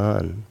going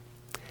on.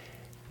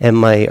 And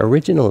my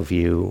original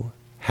view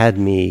had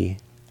me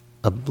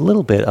a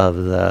little bit of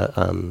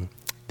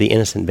the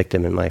innocent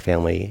victim in my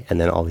family, and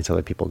then all these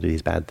other people do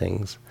these bad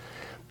things.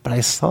 But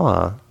I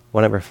saw,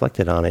 when I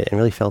reflected on it and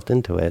really felt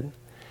into it,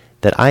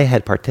 that I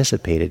had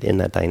participated in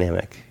that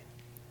dynamic.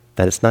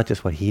 That it's not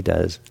just what he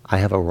does, I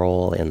have a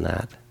role in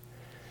that.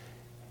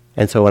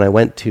 And so when I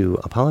went to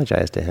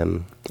apologize to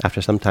him,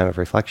 after some time of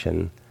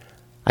reflection,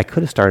 I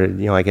could have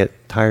started, I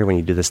get tired when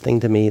you do this thing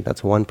to me,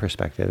 that's one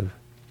perspective.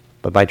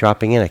 But by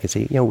dropping in, I could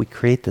see, we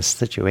create this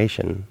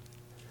situation.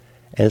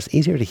 And it's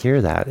easier to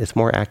hear that, it's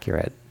more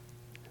accurate.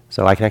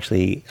 So I can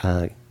actually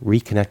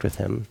reconnect with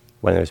him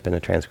when there's been a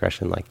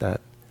transgression like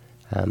that.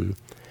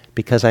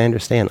 Because I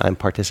understand I'm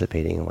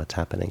participating in what's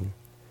happening.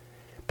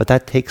 But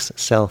that takes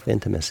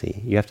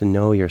self-intimacy. You have to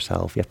know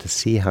yourself. You have to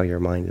see how your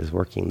mind is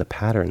working, the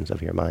patterns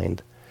of your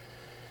mind,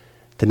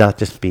 to not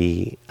just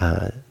be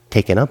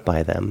taken up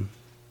by them,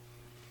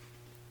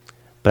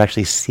 but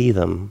actually see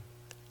them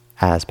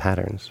as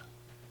patterns.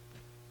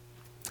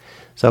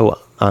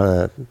 So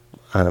on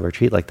a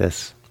retreat like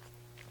this,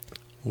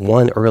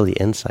 one early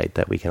insight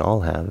that we can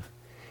all have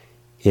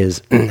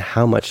is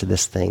how much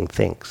this thing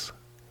thinks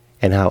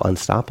and how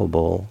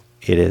unstoppable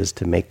it is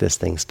to make this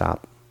thing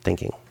stop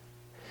thinking.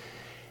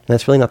 And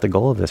that's really not the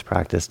goal of this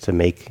practice, to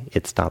make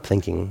it stop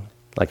thinking.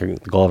 Like the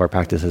goal of our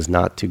practice is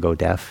not to go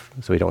deaf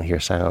so we don't hear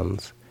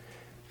sounds.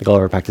 The goal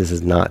of our practice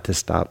is not to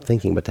stop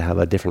thinking, but to have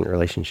a different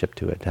relationship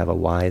to it, to have a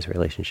wise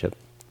relationship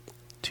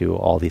to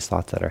all these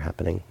thoughts that are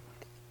happening.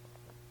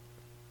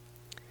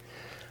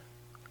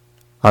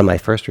 On my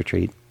first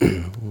retreat,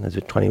 I was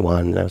at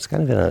 21, and I was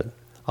kind of in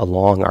a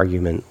long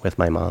argument with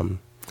my mom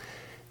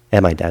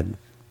and my dad,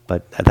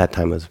 but at that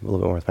time it was a little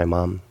bit more with my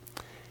mom.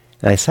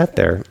 And I sat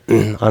there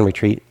on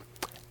retreat,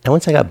 and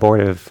once I got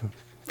bored of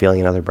feeling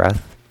another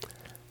breath,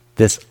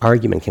 this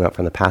argument came up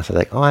from the past. I was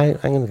like,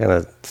 I'm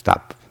going to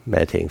stop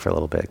meditating for a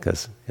little bit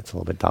because it's a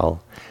little bit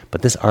dull.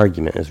 But this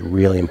argument is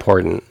really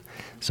important.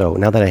 So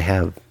now that I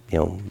have,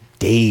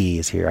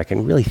 days here, I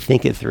can really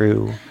think it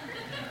through.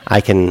 I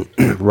can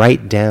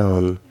write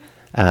down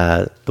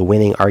the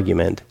winning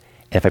argument.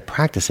 And if I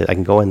practice it, I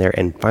can go in there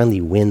and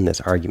finally win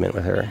this argument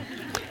with her.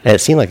 And it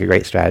seemed like a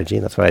great strategy.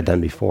 That's what I'd done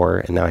before.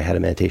 And now I had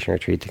a meditation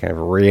retreat to kind of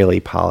really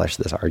polish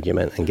this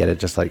argument and get it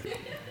just like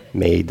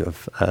made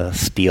of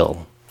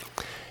steel.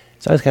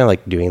 So I was kind of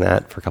like doing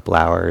that for a couple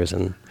hours.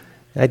 And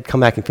I'd come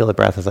back and feel the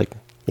breath. I was like,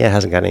 yeah, it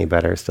hasn't gotten any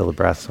better. It's still the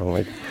breath. So I'm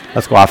like,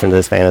 let's go off into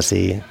this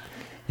fantasy.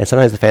 And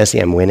sometimes the fantasy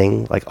I'm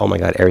winning, like, oh my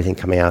God, everything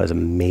coming out is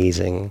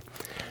amazing.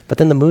 But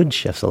then the mood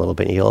shifts a little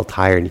bit. You get a little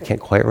tired and you can't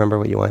quite remember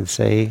what you wanted to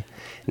say.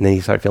 And then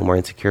you start to feel more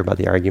insecure about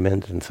the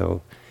argument. And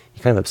so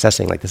you're kind of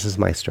obsessing, like, this is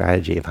my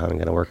strategy of how I'm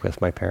going to work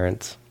with my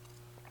parents.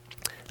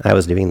 I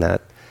was doing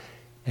that.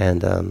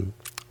 And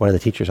one of the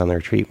teachers on the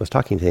retreat was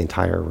talking to the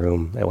entire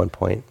room at one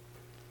point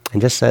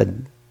and just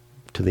said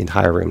to the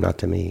entire room, not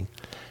to me,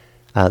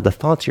 the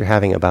thoughts you're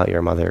having about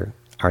your mother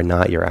are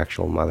not your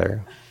actual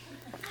mother.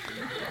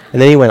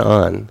 And then he went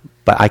on,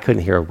 but I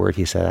couldn't hear a word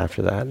he said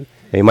after that. And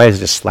he might have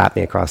just slapped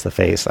me across the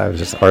face.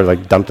 Or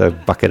like dumped a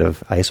bucket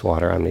of ice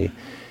water on me,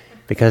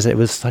 because it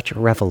was such a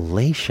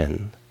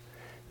revelation.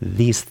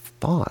 These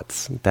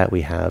thoughts that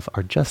we have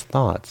are just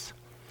thoughts,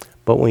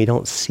 but when we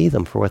don't see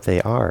them for what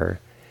they are,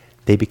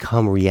 they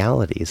become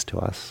realities to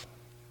us.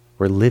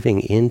 We're living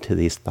into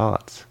these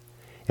thoughts.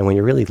 And when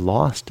you're really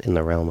lost in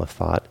the realm of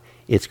thought,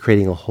 it's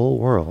creating a whole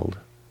world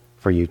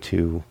for you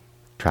to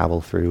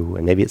travel through.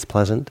 And maybe it's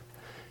pleasant.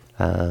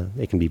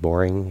 It can be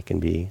boring. It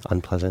can be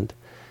unpleasant.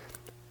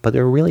 But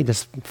there are really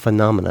just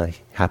phenomena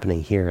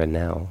happening here and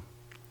now.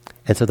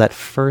 And so that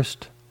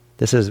first,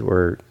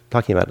 we're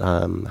talking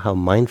about how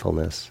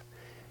mindfulness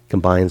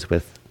combines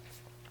with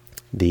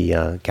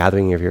the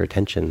gathering of your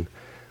attention,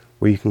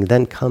 where you can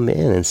then come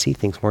in and see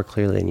things more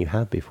clearly than you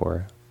have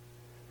before.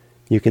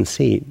 You can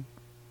see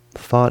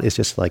thought is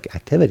just like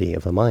activity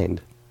of the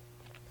mind.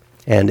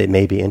 And it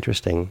may be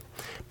interesting,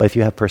 but if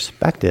you have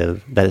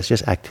perspective that it's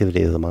just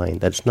activity of the mind,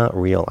 that's not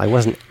real. I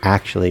wasn't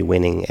actually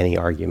winning any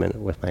argument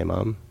with my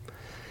mom,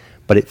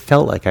 but it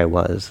felt like I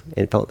was.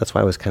 That's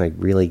why I was kind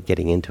of really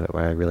getting into it,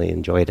 where I really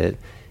enjoyed it.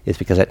 is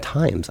because at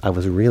times I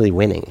was really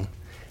winning.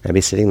 And I'd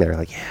be sitting there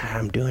like, yeah,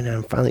 I'm doing it.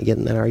 I'm finally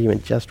getting that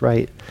argument just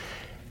right.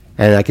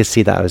 And I could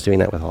see that I was doing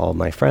that with all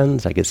my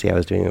friends. I could see I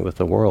was doing it with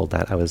the world,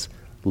 that I was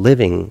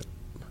living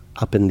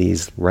up in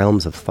these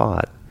realms of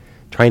thought,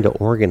 trying to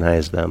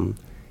organize them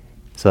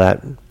so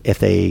that if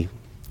they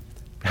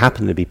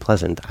happened to be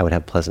pleasant, I would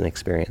have pleasant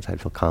experience.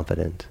 I'd feel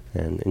confident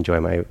and enjoy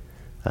my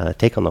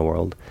take on the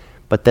world.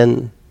 But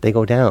then they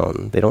go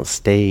down. They don't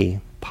stay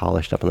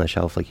polished up on the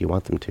shelf like you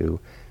want them to.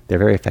 They're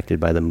very affected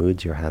by the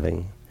moods you're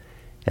having.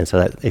 And so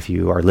that if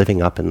you are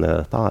living up in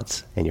the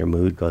thoughts and your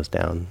mood goes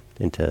down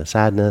into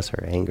sadness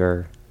or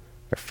anger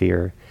or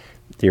fear,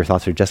 your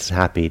thoughts are just as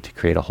happy to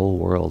create a whole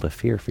world of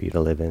fear for you to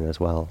live in as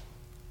well.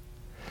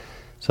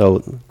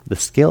 So the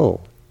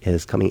skill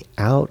is coming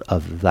out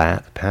of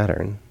that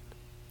pattern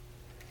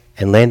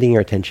and landing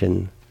your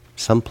attention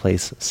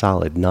someplace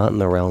solid, not in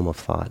the realm of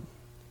thought.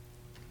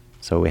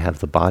 So we have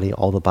the body,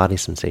 all the body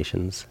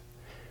sensations.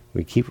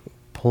 We keep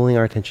pulling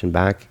our attention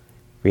back,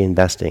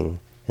 reinvesting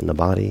in the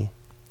body,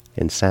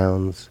 in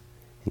sounds,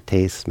 in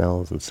tastes,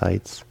 smells, and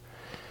sights.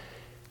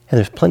 And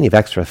there's plenty of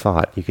extra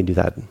thought. You can do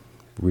that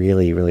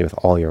really, really with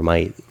all your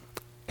might.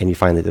 And you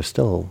find that there's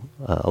still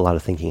a lot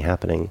of thinking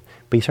happening.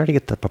 But you start to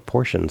get the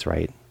proportions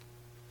right.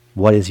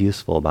 What is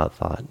useful about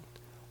thought?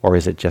 Or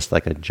is it just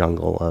like a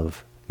jungle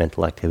of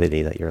mental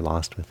activity that you're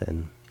lost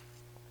within?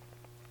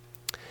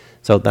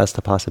 So that's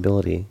the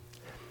possibility.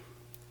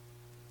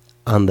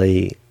 On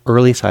the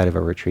early side of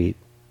a retreat,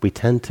 we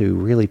tend to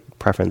really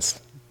preference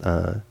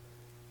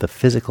the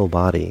physical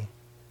body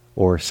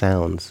or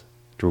sounds,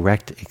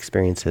 direct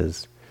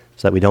experiences,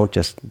 so that we don't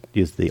just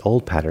use the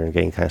old pattern of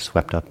getting kind of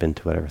swept up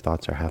into whatever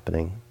thoughts are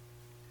happening.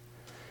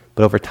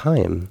 But over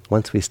time,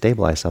 once we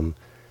stabilize them,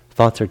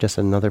 thoughts are just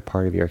another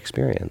part of your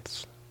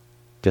experience.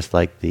 Just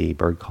like the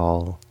bird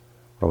call,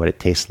 or what it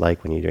tastes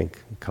like when you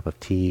drink a cup of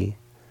tea,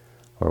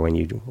 or when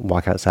you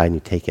walk outside and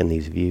you take in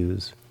these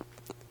views.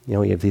 You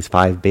know, you have these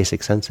 5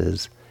 basic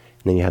senses,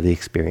 and then you have the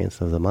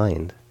experience of the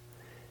mind.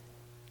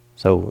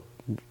 So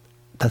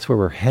that's where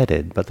we're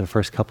headed, but the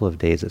first couple of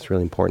days it's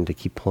really important to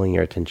keep pulling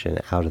your attention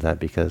out of that,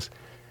 because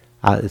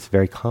it's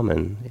very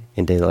common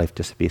in daily life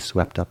just to be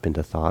swept up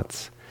into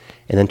thoughts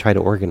and then try to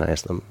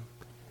organize them.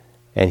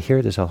 And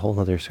here there's a whole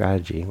other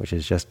strategy, which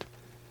is just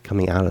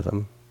coming out of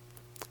them.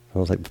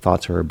 Almost like the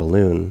thoughts are a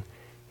balloon, and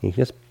you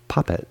can just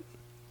pop it,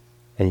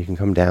 and you can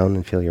come down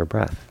and feel your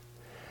breath.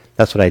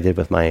 That's what I did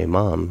with my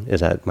mom, is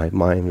that my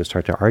mind would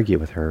start to argue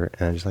with her,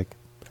 and I was like,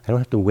 I don't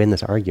have to win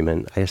this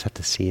argument, I just have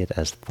to see it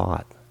as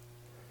thought.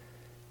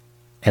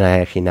 And I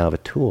actually now have a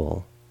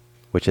tool,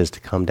 which is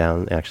to come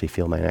down and actually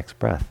feel my next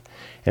breath.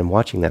 And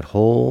watching that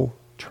whole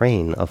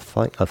train of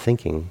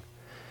thinking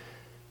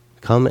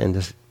come and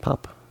just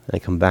pop, and I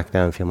come back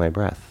down and feel my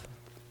breath.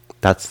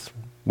 That's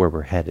where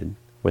we're headed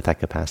with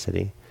that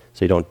capacity.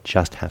 So you don't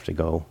just have to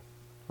go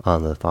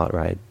on the thought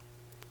ride.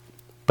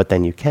 But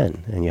then you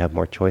can, and you have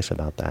more choice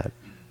about that.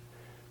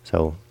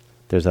 So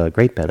there's a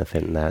great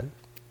benefit in that,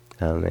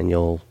 and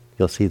you'll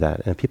see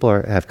that. And people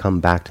have come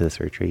back to this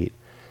retreat.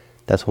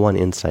 That's one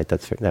insight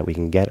that we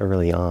can get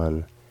early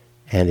on,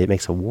 and it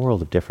makes a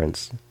world of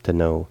difference to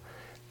know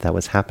that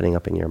what's happening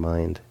up in your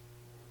mind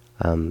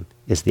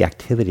is the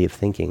activity of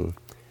thinking,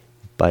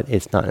 but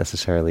it's not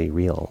necessarily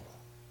real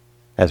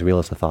as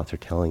the thoughts are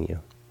telling you.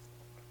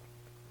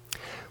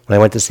 When I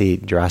went to see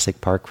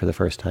Jurassic Park for the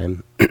first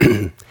time,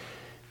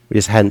 we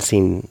just hadn't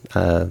seen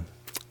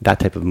that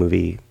type of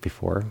movie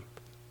before.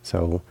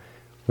 So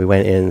we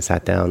went in and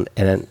sat down,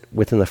 and then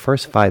within the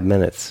first 5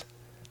 minutes,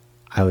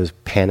 I was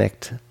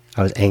panicked,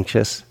 I was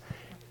anxious,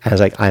 and I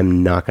was like,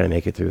 I'm not going to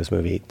make it through this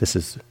movie. This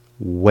is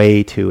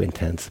way too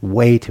intense.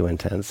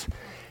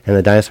 And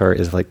the dinosaur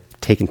is like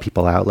taking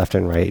people out left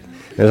and right.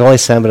 There's only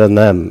 7 of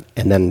them,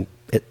 and then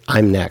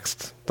I'm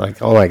next.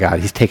 Like, oh my God,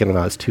 he's taking them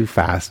out. It's too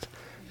fast,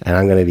 and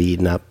I'm going to be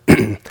eaten up.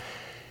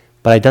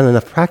 But I'd done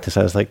enough practice.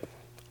 I was like,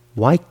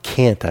 why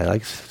can't I?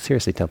 Like,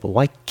 seriously, Tempel,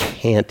 why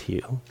can't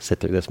you sit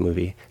through this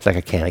movie? It's like,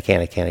 I can't. I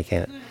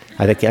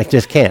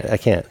just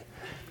can't.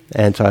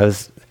 And so I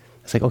was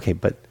like, okay,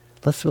 but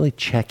let's really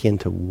check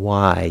into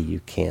why you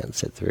can't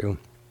sit through.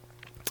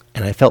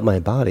 And I felt my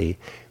body.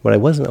 What I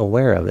wasn't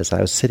aware of is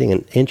I was sitting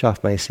an inch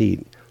off my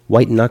seat,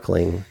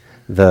 white-knuckling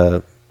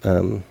the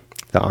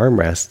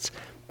armrests,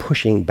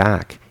 pushing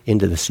back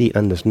into the seat.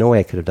 And there's no way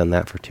I could have done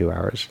that for 2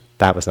 hours.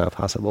 That was not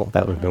possible.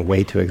 That would have been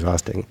way too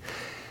exhausting.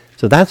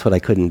 So that's what I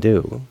couldn't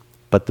do.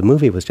 But the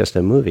movie was just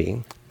a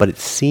movie. But it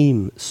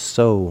seemed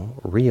so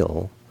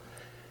real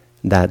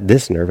that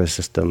this nervous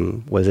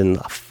system was in,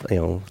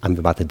 I'm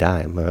about to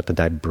die. I'm about to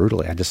die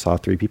brutally. I just saw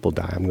 3 people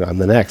die. I'm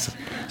the next.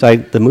 So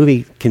the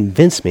movie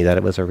convinced me that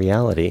it was a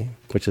reality,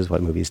 which is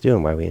what movies do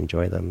and why we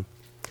enjoy them.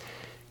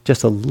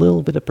 Just a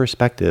little bit of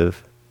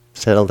perspective,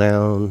 settle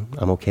down,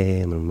 I'm okay,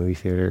 I'm in a movie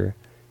theater.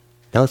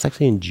 Now let's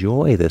actually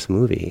enjoy this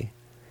movie.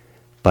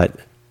 But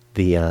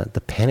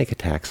the panic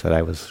attacks that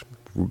I was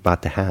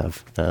about to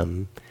have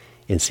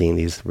in seeing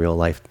these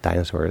real-life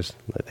dinosaurs,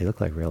 they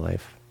look like real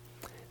life,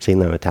 seeing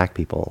them attack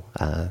people.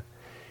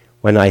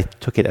 When I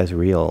took it as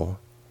real,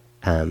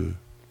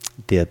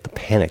 the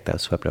panic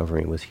that swept over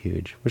me was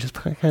huge, which is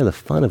kind of the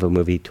fun of a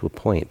movie to a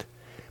point.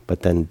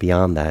 But then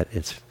beyond that,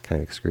 it's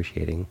kind of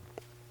excruciating.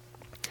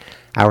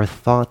 Our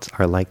thoughts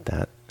are like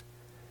that.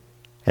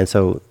 And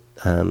so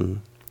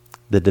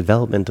the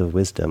development of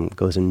wisdom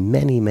goes in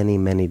many, many,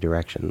 many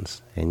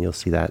directions. And you'll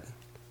see that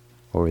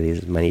over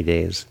these many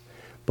days.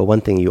 But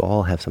one thing you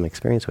all have some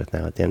experience with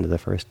now at the end of the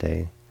first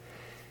day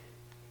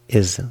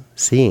is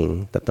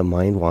seeing that the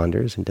mind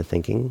wanders into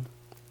thinking,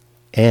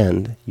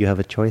 and you have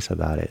a choice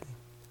about it.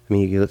 I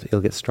mean,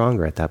 you'll get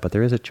stronger at that, but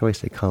there is a choice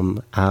to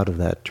come out of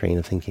that train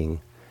of thinking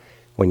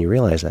when you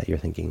realize that you're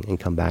thinking and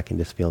come back and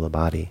just feel the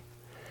body.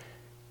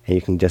 And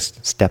you can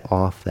just step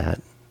off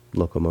that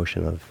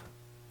locomotion of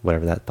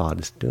whatever that thought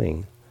is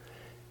doing.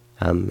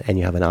 And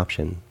you have an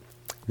option.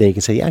 Then you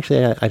can say,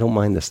 actually, I don't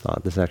mind this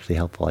thought. This is actually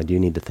helpful. I do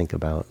need to think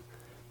about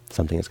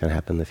something that's going to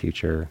happen in the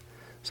future.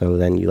 So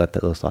then you let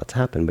those thoughts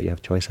happen, but you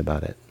have choice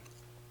about it.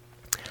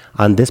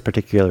 On this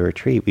particular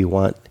retreat, we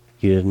want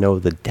you to know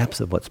the depths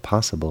of what's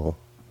possible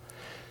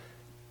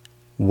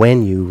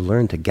when you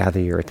learn to gather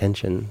your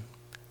attention.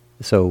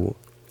 So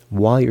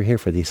while you're here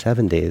for these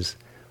 7 days,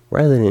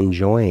 rather than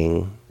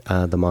enjoying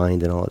the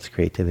mind and all its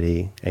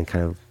creativity and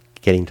kind of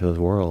getting to those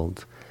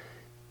worlds,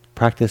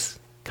 practice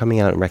coming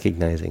out and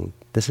recognizing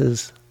this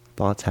is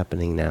thoughts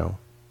happening now,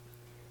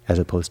 as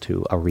opposed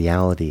to a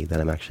reality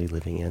that I'm actually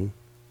living in.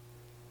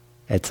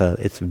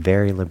 It's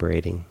very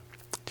liberating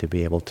to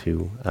be able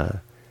to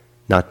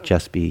not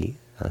just be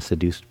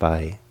seduced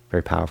by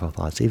very powerful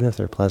thoughts, even if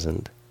they're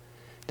pleasant,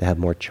 to have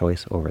more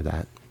choice over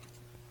that.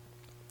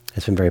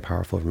 It's been very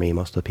powerful for me.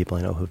 Most of the people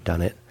I know who've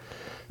done it,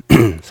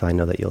 so I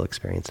know that you'll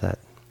experience that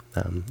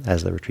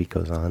as the retreat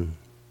goes on.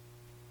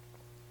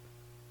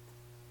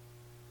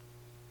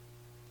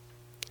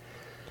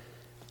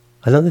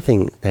 Another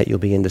thing that you'll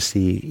begin to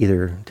see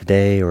either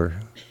today or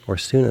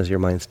soon as your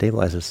mind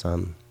stabilizes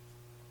some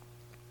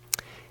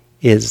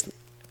is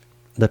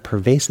the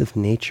pervasive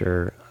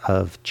nature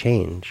of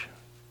change.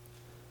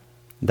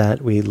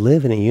 That we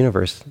live in a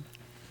universe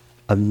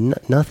of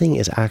nothing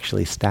is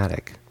actually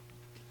static.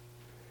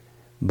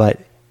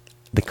 But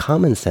the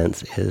common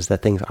sense is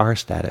that things are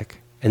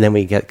static, and then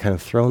we get kind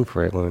of thrown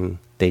for it when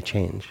they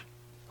change,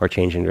 or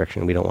change in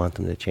direction we don't want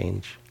them to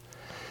change.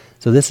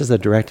 So this is a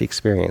direct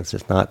experience.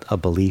 It's not a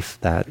belief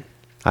that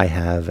I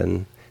have,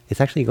 and it's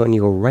actually going,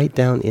 you go right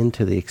down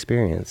into the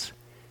experience.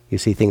 You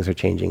see things are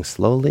changing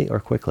slowly or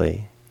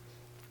quickly,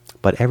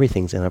 but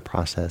everything's in a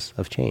process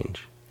of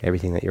change,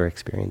 everything that you're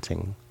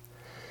experiencing.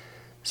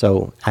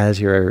 So as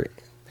your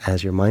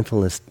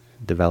mindfulness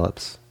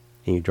develops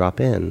and you drop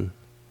in,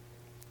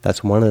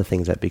 that's one of the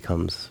things that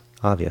becomes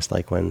obvious.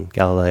 Like when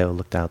Galileo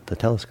looked out the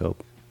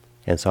telescope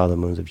and saw the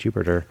moons of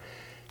Jupiter,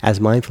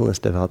 as mindfulness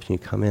develops and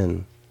you come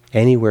in,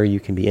 anywhere you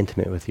can be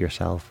intimate with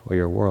yourself or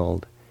your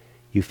world,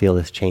 you feel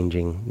this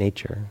changing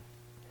nature.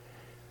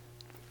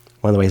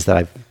 One of the ways that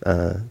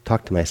I've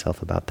talked to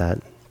myself about that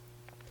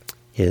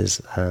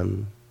is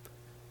I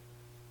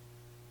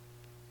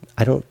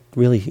don't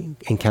really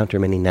encounter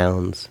many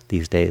nouns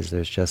these days.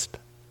 There's just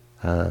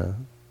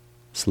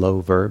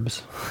slow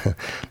verbs.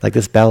 Like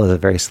this bell is a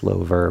very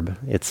slow verb.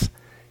 It's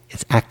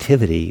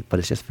activity, but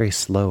it's just very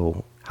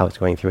slow how it's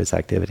going through its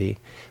activity.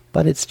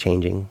 But it's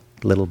changing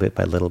little bit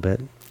by little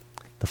bit.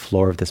 The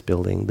floor of this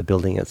building, the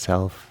building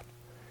itself,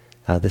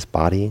 this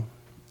body,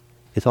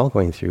 it's all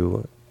going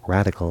through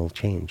radical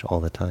change all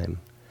the time.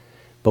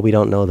 But we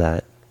don't know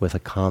that with a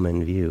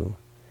common view.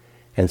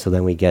 And so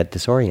then we get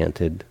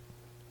disoriented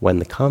when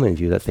the common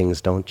view that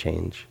things don't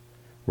change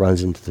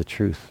runs into the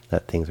truth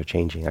that things are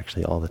changing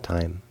actually all the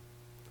time.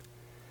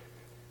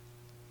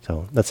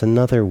 So that's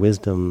another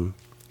wisdom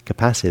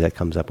capacity that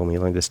comes up when we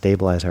learn to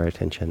stabilize our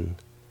attention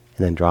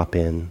and then drop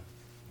in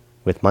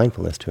with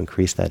mindfulness to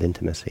increase that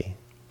intimacy.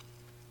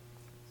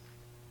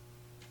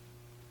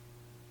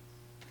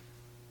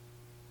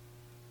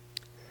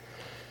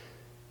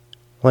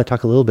 I want to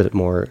talk a little bit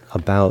more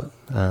about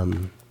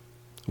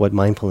what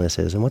mindfulness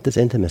is and what this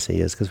intimacy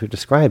is, because we've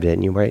described it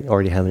and you might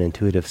already have an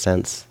intuitive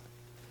sense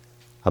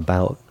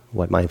about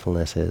what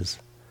mindfulness is.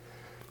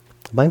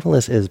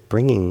 Mindfulness is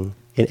bringing,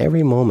 in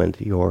every moment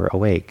you're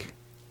awake,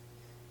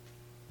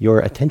 your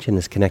attention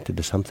is connected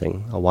to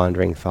something, a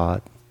wandering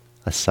thought,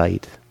 a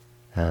sight,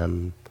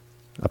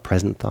 a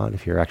present thought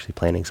if you're actually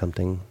planning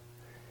something,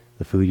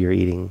 the food you're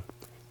eating.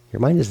 Your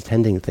mind is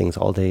attending things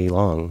all day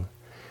long,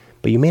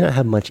 but you may not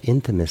have much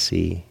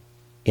intimacy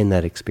in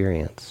that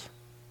experience.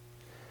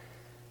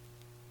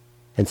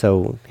 And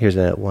so here's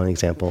one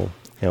example.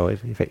 You know,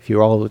 if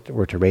you all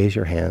were to raise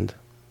your hand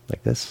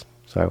like this,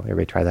 so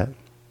everybody try that.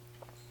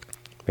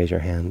 Raise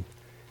your hand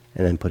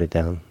and then put it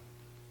down.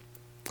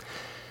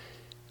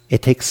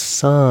 It takes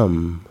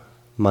some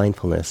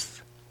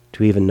mindfulness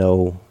to even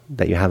know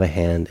that you have a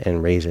hand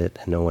and raise it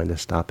and know when to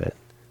stop it.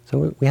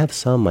 So we have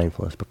some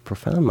mindfulness, but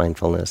profound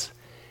mindfulness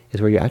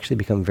is where you actually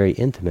become very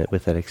intimate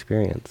with that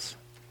experience.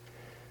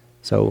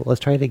 So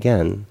let's try it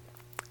again.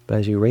 But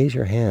as you raise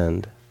your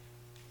hand,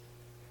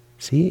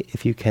 see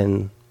if you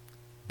can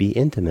be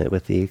intimate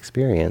with the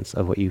experience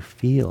of what you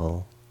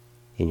feel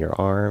in your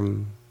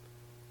arm,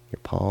 your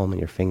palm and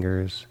your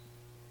fingers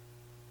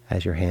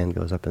as your hand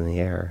goes up in the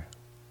air.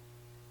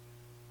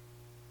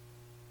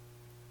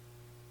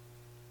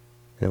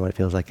 And what it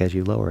feels like as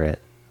you lower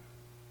it.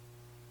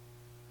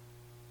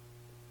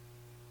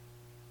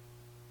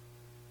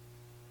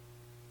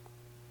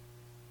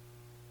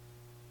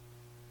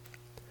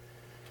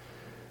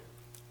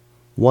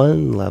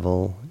 One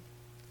level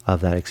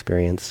of that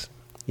experience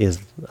is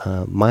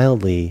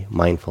mildly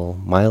mindful,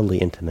 mildly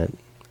intimate,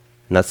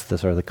 and that's the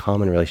sort of the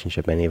common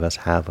relationship many of us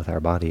have with our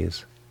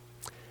bodies.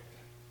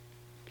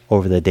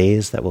 Over the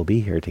days that we'll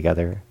be here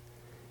together,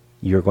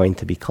 you're going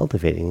to be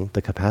cultivating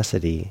the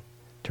capacity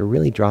to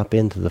really drop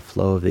into the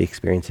flow of the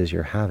experiences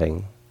you're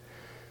having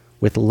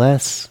with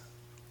less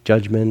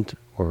judgment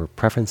or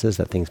preferences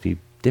that things be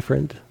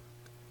different,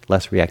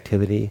 less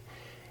reactivity,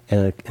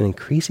 and an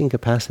increasing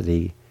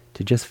capacity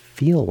to just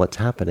feel what's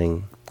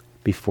happening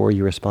before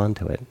you respond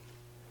to it.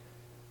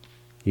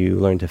 You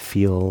learn to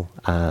feel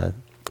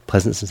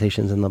pleasant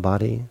sensations in the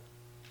body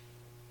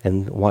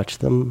and watch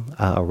them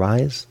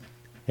arise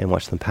and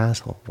watch them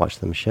pass, watch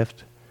them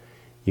shift.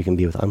 You can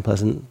be with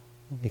unpleasant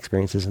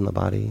experiences in the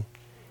body.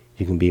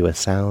 You can be with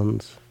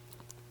sounds,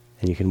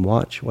 and you can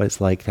watch what it's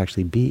like to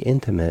actually be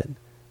intimate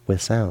with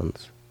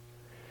sounds.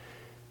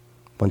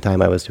 One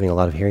time I was doing a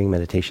lot of hearing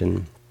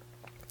meditation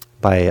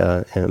by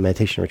a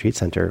meditation retreat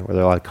center where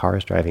there were a lot of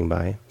cars driving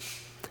by.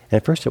 And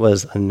at first it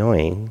was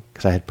annoying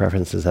because I had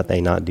preferences that they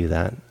not do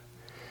that.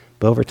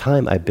 But over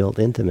time I built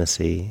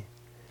intimacy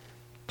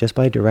just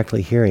by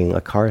directly hearing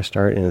a car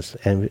start,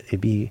 and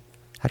it'd be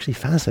actually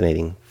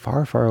fascinating.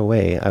 Far, far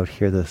away I would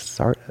hear the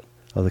start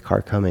of the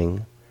car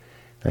coming.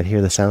 I'd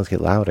hear the sounds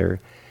get louder.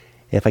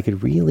 And if I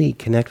could really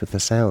connect with the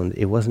sound,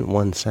 it wasn't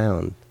one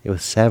sound. It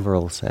was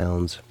several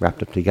sounds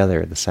wrapped up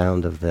together. The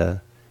sound of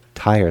the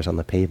tires on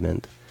the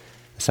pavement,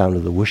 the sound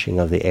of the whooshing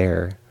of the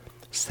air,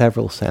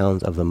 several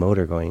sounds of the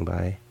motor going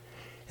by.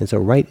 And so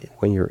right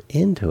when you're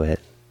into it,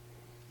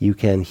 you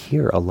can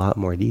hear a lot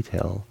more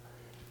detail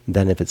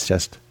than if it's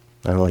just,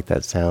 I don't like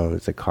that sound,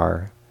 it's a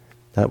car.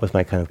 That was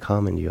my kind of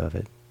common view of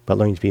it. But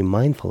learning to be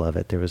mindful of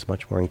it, there was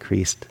much more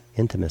increased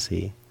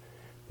intimacy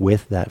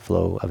with that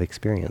flow of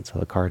experience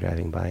of a car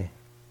driving by.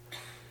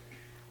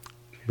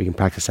 We can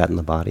practice that in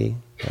the body.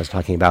 I was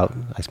talking about,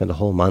 I spent a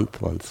whole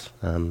month once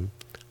on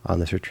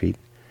this retreat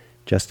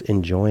just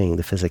enjoying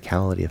the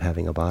physicality of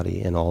having a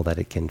body and all that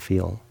it can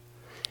feel.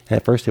 And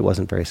at first it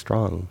wasn't very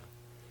strong,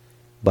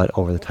 but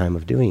over the time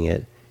of doing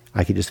it,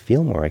 I could just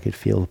feel more. I could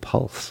feel the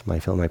pulse. I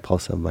feel my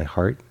pulse of my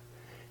heart,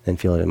 then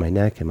feel it in my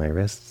neck and my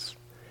wrists.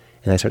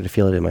 And I started to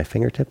feel it in my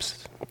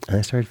fingertips, and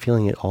I started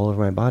feeling it all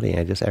over my body.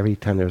 I just, every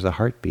time there was a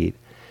heartbeat,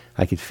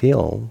 I could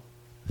feel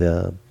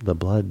the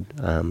blood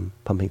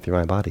pumping through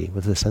my body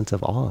with a sense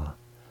of awe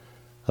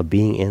of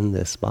being in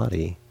this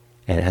body.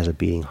 And it has a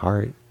beating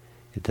heart.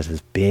 It does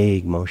this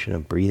big motion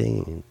of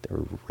breathing, and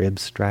the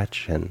ribs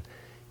stretch, and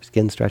your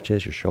skin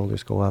stretches, your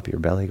shoulders go up, your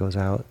belly goes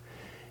out.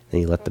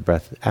 Then you let the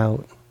breath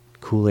out,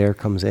 cool air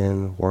comes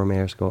in, warm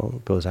air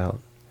goes out.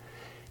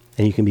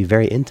 And you can be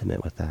very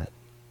intimate with that.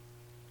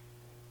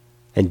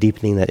 And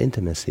deepening that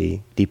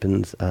intimacy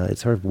deepens,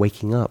 it's sort of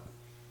waking up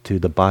to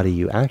the body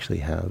you actually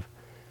have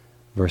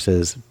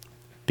versus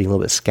being a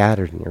little bit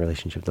scattered in your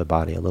relationship to the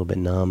body, a little bit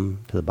numb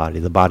to the body.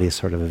 The body is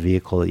sort of a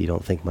vehicle that you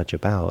don't think much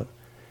about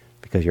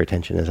because your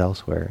attention is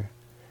elsewhere.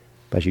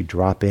 But as you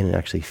drop in and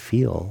actually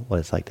feel what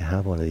it's like to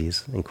have one of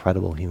these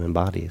incredible human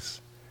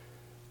bodies,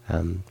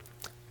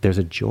 there's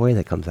a joy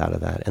that comes out of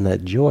that. And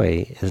that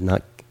joy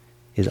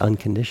is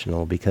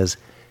unconditional because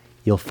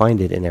you'll find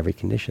it in every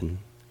condition.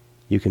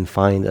 You can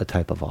find a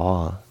type of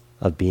awe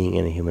of being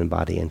in a human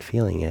body and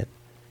feeling it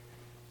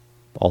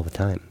all the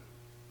time.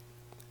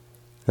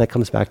 And that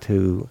comes back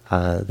to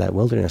that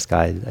wilderness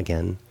guide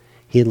again.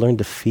 He had learned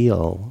to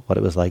feel what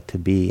it was like to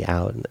be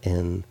out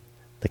in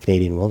the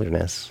Canadian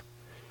wilderness.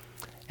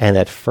 And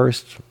at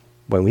first,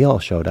 when we all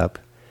showed up,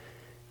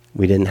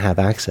 we didn't have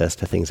access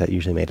to things that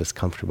usually made us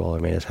comfortable or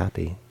made us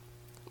happy.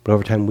 But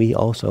over time, we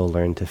also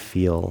learned to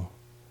feel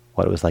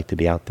what it was like to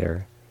be out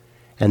there.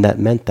 And that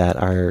meant that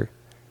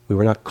we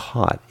were not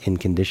caught in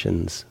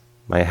conditions.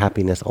 My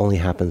happiness only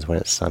happens when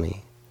it's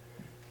sunny.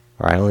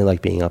 Or I only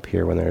like being up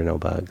here when there are no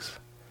bugs.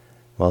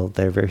 Well,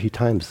 there are very few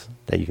times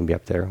that you can be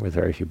up there with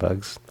very few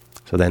bugs.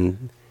 So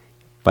then,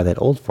 by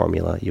that old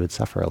formula, you would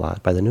suffer a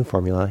lot. By the new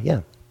formula,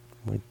 yeah,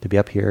 to be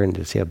up here and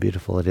to see how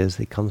beautiful it is,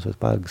 it comes with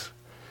bugs.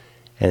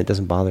 And it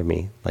doesn't bother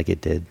me like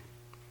it did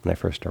when I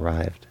first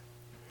arrived.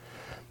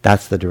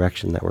 That's the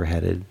direction that we're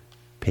headed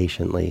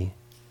patiently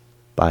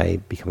by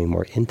becoming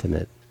more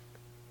intimate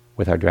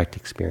with our direct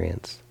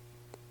experience,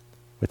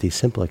 with these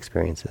simple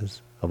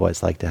experiences of what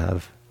it's like to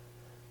have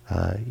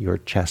your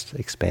chest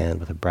expand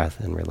with a breath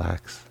and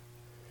relax.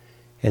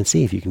 And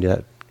see if you can do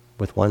that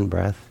with one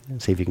breath,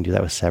 and see if you can do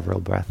that with several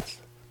breaths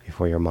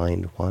before your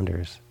mind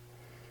wanders.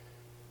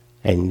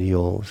 And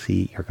you'll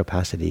see your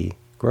capacity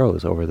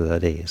grows over the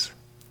days.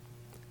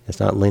 It's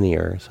not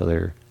linear, so there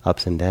are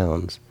ups and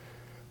downs,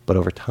 but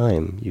over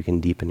time you can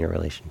deepen your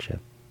relationship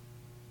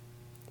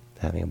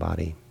to having a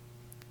body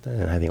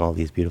and having all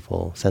these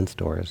beautiful sense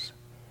doors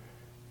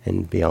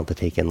and be able to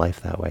take in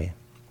life that way.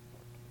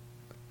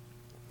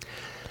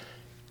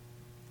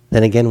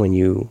 Then again, when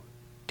you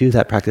do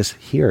that practice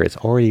here, it's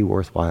already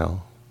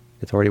worthwhile.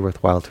 It's already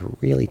worthwhile to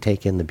really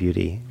take in the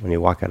beauty when you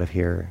walk out of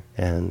here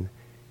and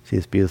see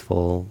this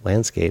beautiful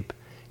landscape.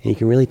 And you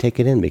can really take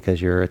it in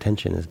because your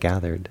attention is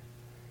gathered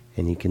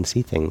and you can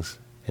see things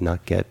and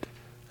not get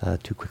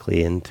too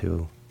quickly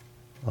into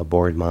a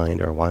bored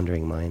mind or a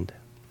wandering mind.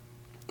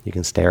 You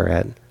can stare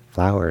at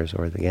flowers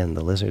or, again,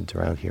 the lizards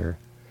around here.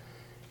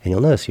 And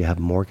you'll notice you have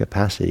more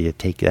capacity to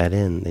take that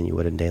in than you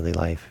would in daily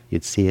life.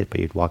 You'd see it, but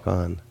you'd walk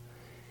on.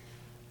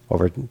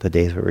 Over the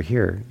days we were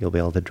here, you'll be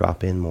able to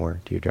drop in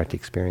more to your direct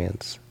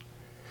experience.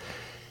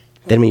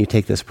 Then when you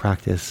take this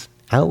practice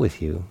out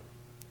with you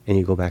and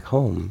you go back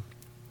home,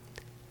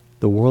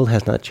 the world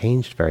has not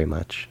changed very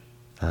much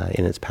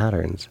in its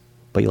patterns,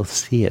 but you'll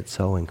see it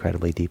so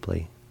incredibly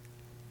deeply.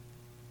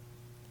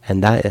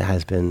 And that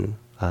has been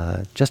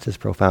just as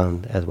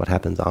profound as what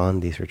happens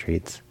on these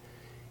retreats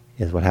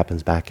is what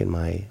happens back in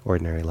my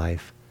ordinary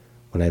life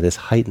when I have this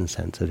heightened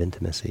sense of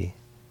intimacy.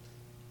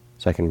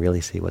 So I can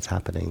really see what's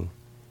happening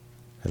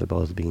as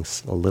opposed to being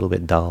a little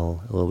bit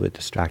dull, a little bit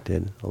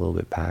distracted, a little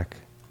bit back,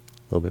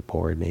 a little bit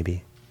bored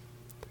maybe.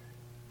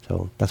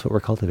 So that's what we're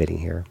cultivating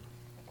here.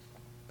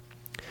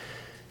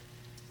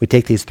 We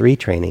take these 3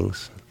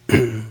 trainings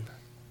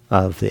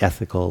of the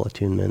ethical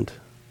attunement,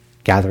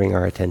 gathering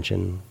our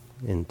attention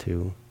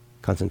into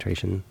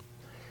concentration,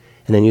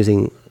 and then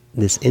using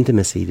this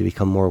intimacy to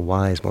become more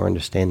wise, more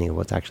understanding of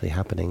what's actually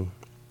happening.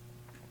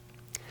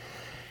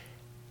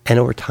 And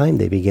over time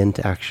they begin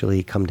to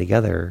actually come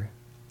together,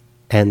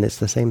 and it's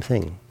the same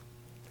thing.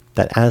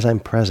 That as I'm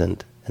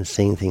present and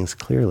seeing things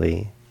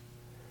clearly,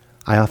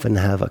 I often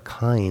have a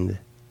kind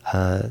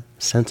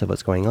sense of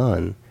what's going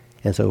on,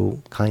 and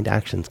so kind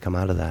actions come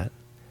out of that.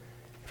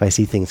 If I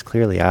see things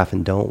clearly, I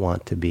often don't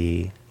want to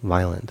be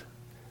violent.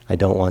 I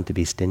don't want to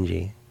be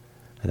stingy.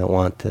 I don't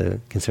want to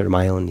consider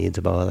my own needs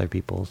above other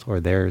people's or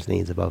theirs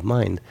needs above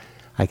mine.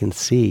 I can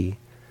see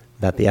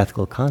that the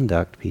ethical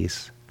conduct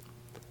piece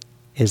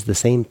is the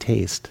same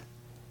taste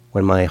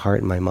when my heart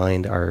and my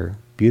mind are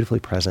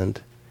beautifully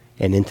present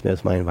and intimate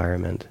with my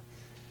environment.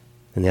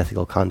 And the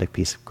ethical conduct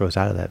piece grows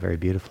out of that very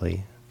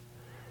beautifully.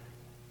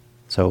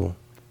 So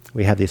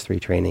we have these 3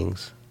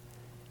 trainings,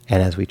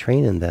 and as we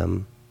train in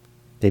them,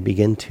 they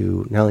begin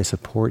to not only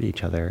support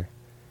each other,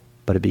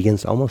 but it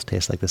begins to almost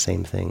taste like the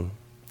same thing.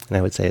 And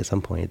I would say at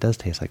some point it does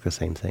taste like the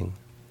same thing.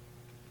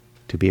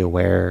 To be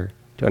aware,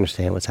 to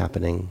understand what's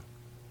happening,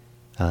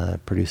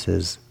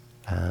 produces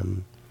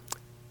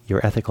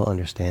your ethical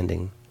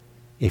understanding.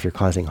 If you're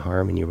causing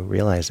harm and you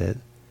realize it,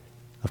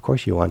 of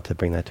course you want to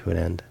bring that to an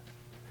end.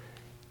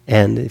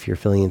 And if you're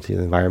feeling into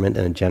the environment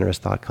and a generous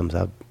thought comes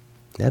up,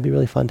 that'd be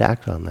really fun to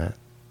act on that.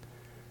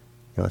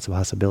 It's a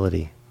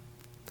possibility.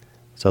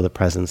 So the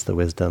presence, the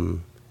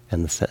wisdom,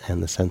 and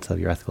the sense of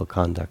your ethical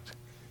conduct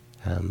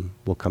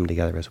will come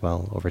together as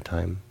well over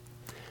time.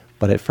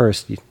 But at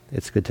first,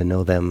 it's good to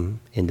know them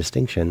in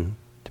distinction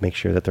to make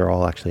sure that they're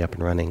all actually up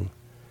and running.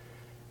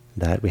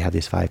 That we have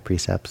these 5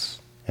 precepts,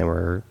 and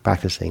we're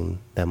practicing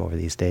them over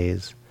these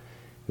days.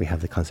 We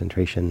have the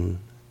concentration,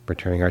 we're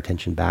turning our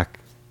attention back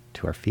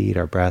to our feet,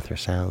 our breath, our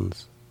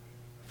sounds,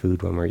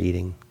 food when we're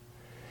eating.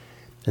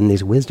 And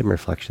these wisdom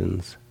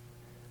reflections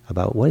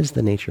about what is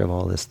the nature of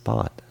all this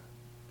thought?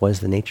 What is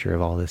the nature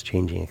of all this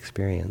changing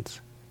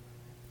experience?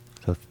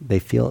 So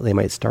they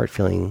might start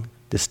feeling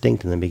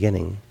distinct in the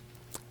beginning,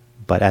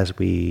 but as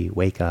we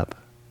wake up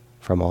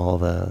from all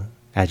the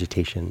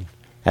agitation,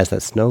 as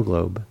that snow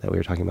globe that we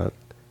were talking about,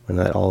 when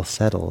that all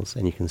settles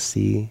and you can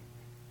see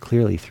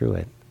clearly through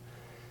it,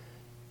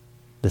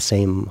 the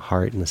same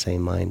heart and the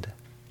same mind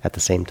at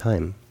the same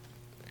time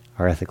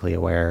are ethically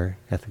aware,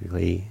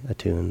 ethically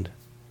attuned,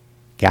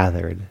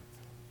 gathered,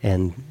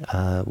 and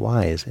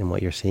wise in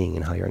what you're seeing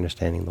and how you're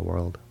understanding the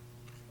world.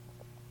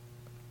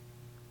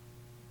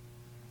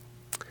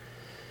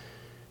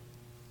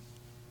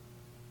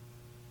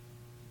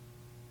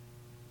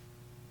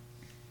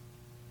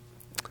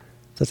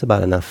 So that's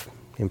about enough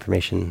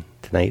information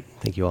tonight.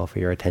 Thank you all for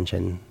your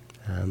attention.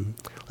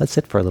 Let's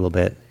sit for a little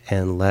bit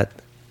and let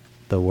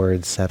the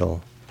words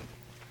settle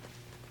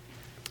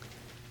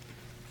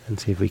and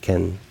see if we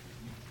can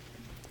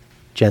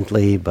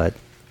gently but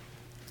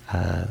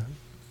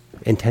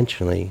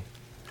intentionally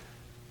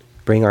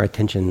bring our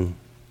attention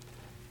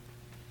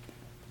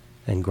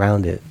and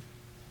ground it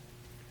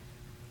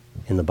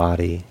in the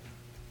body,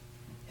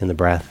 in the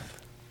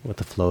breath, with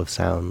the flow of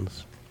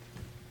sounds.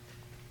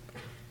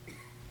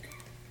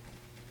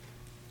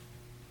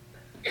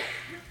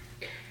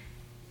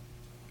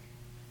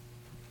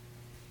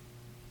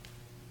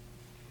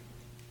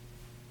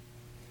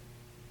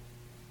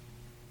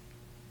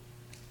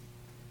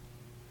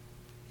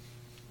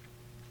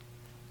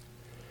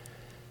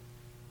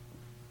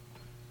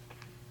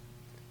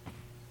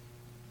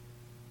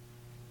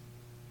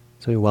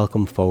 So we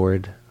welcome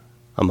forward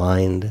a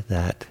mind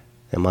and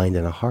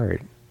a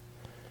heart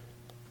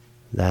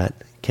that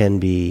can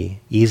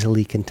be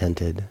easily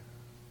contented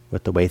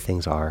with the way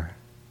things are.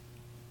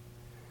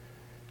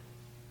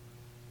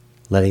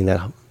 letting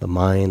the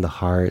mind, the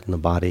heart, and the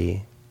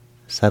body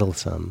settle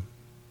some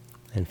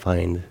and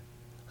find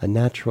a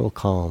natural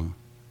calm.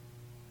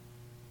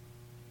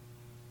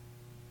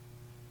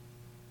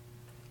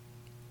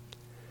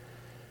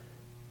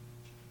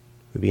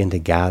 We begin to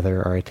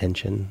gather our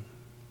attention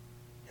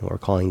in what we're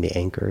calling the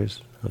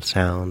anchors of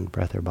sound,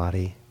 breath, or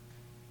body,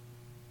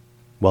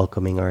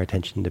 welcoming our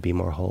attention to be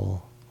more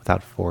whole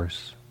without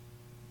force.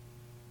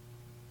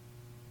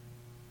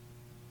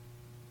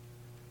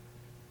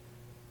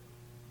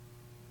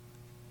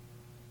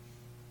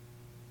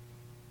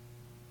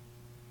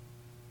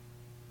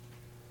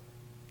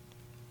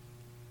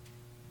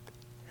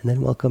 And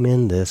then welcome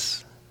in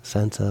this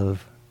sense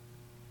of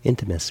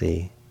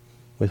intimacy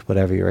with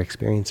whatever you're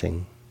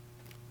experiencing,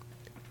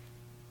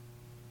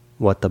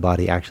 what the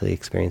body actually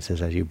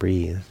experiences as you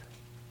breathe.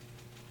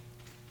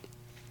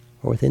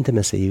 Or with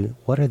intimacy,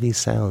 what are these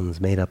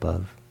sounds made up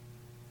of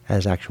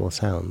as actual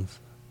sounds,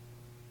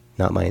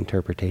 not my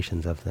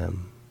interpretations of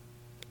them?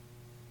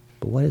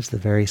 But what is the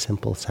very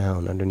simple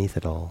sound underneath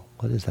it all?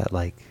 What is that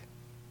like?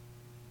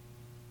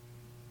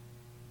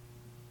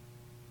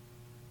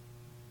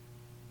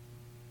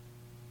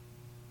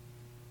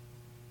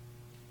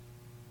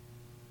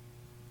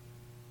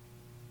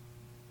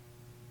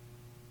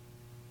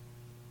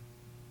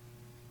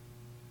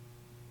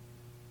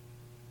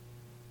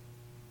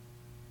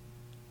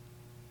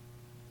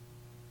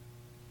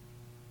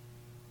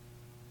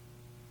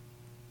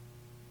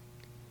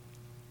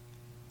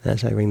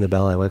 As I ring the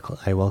bell,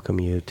 I welcome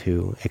you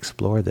to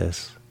explore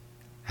this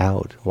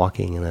out,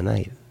 walking in the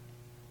night,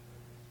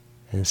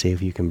 and see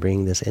if you can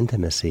bring this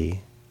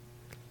intimacy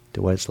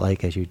to what it's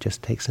like as you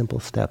just take simple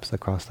steps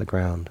across the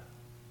ground,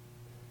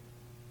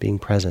 being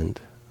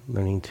present,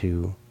 learning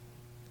to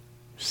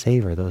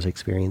savor those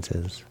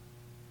experiences.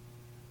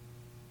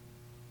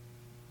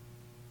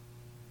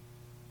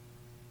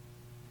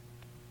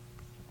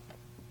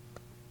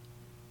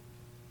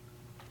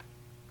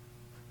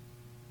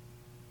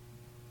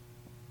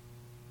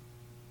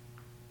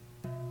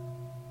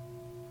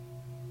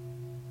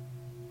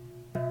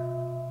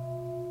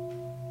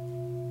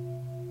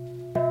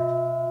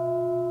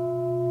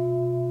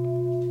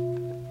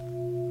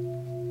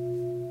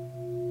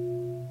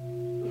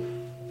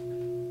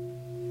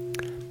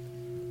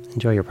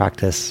 Enjoy your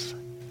practice,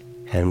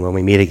 and when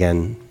we meet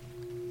again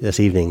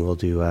this evening, we'll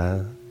do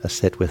a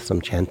sit with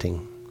some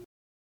chanting.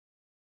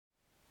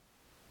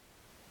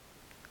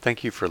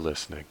 Thank you for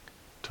listening.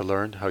 To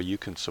learn how you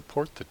can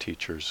support the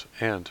teachers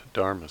and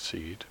Dharma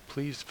Seed,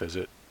 please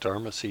visit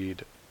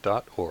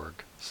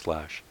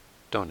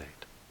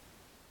dharmaseed.org/donate.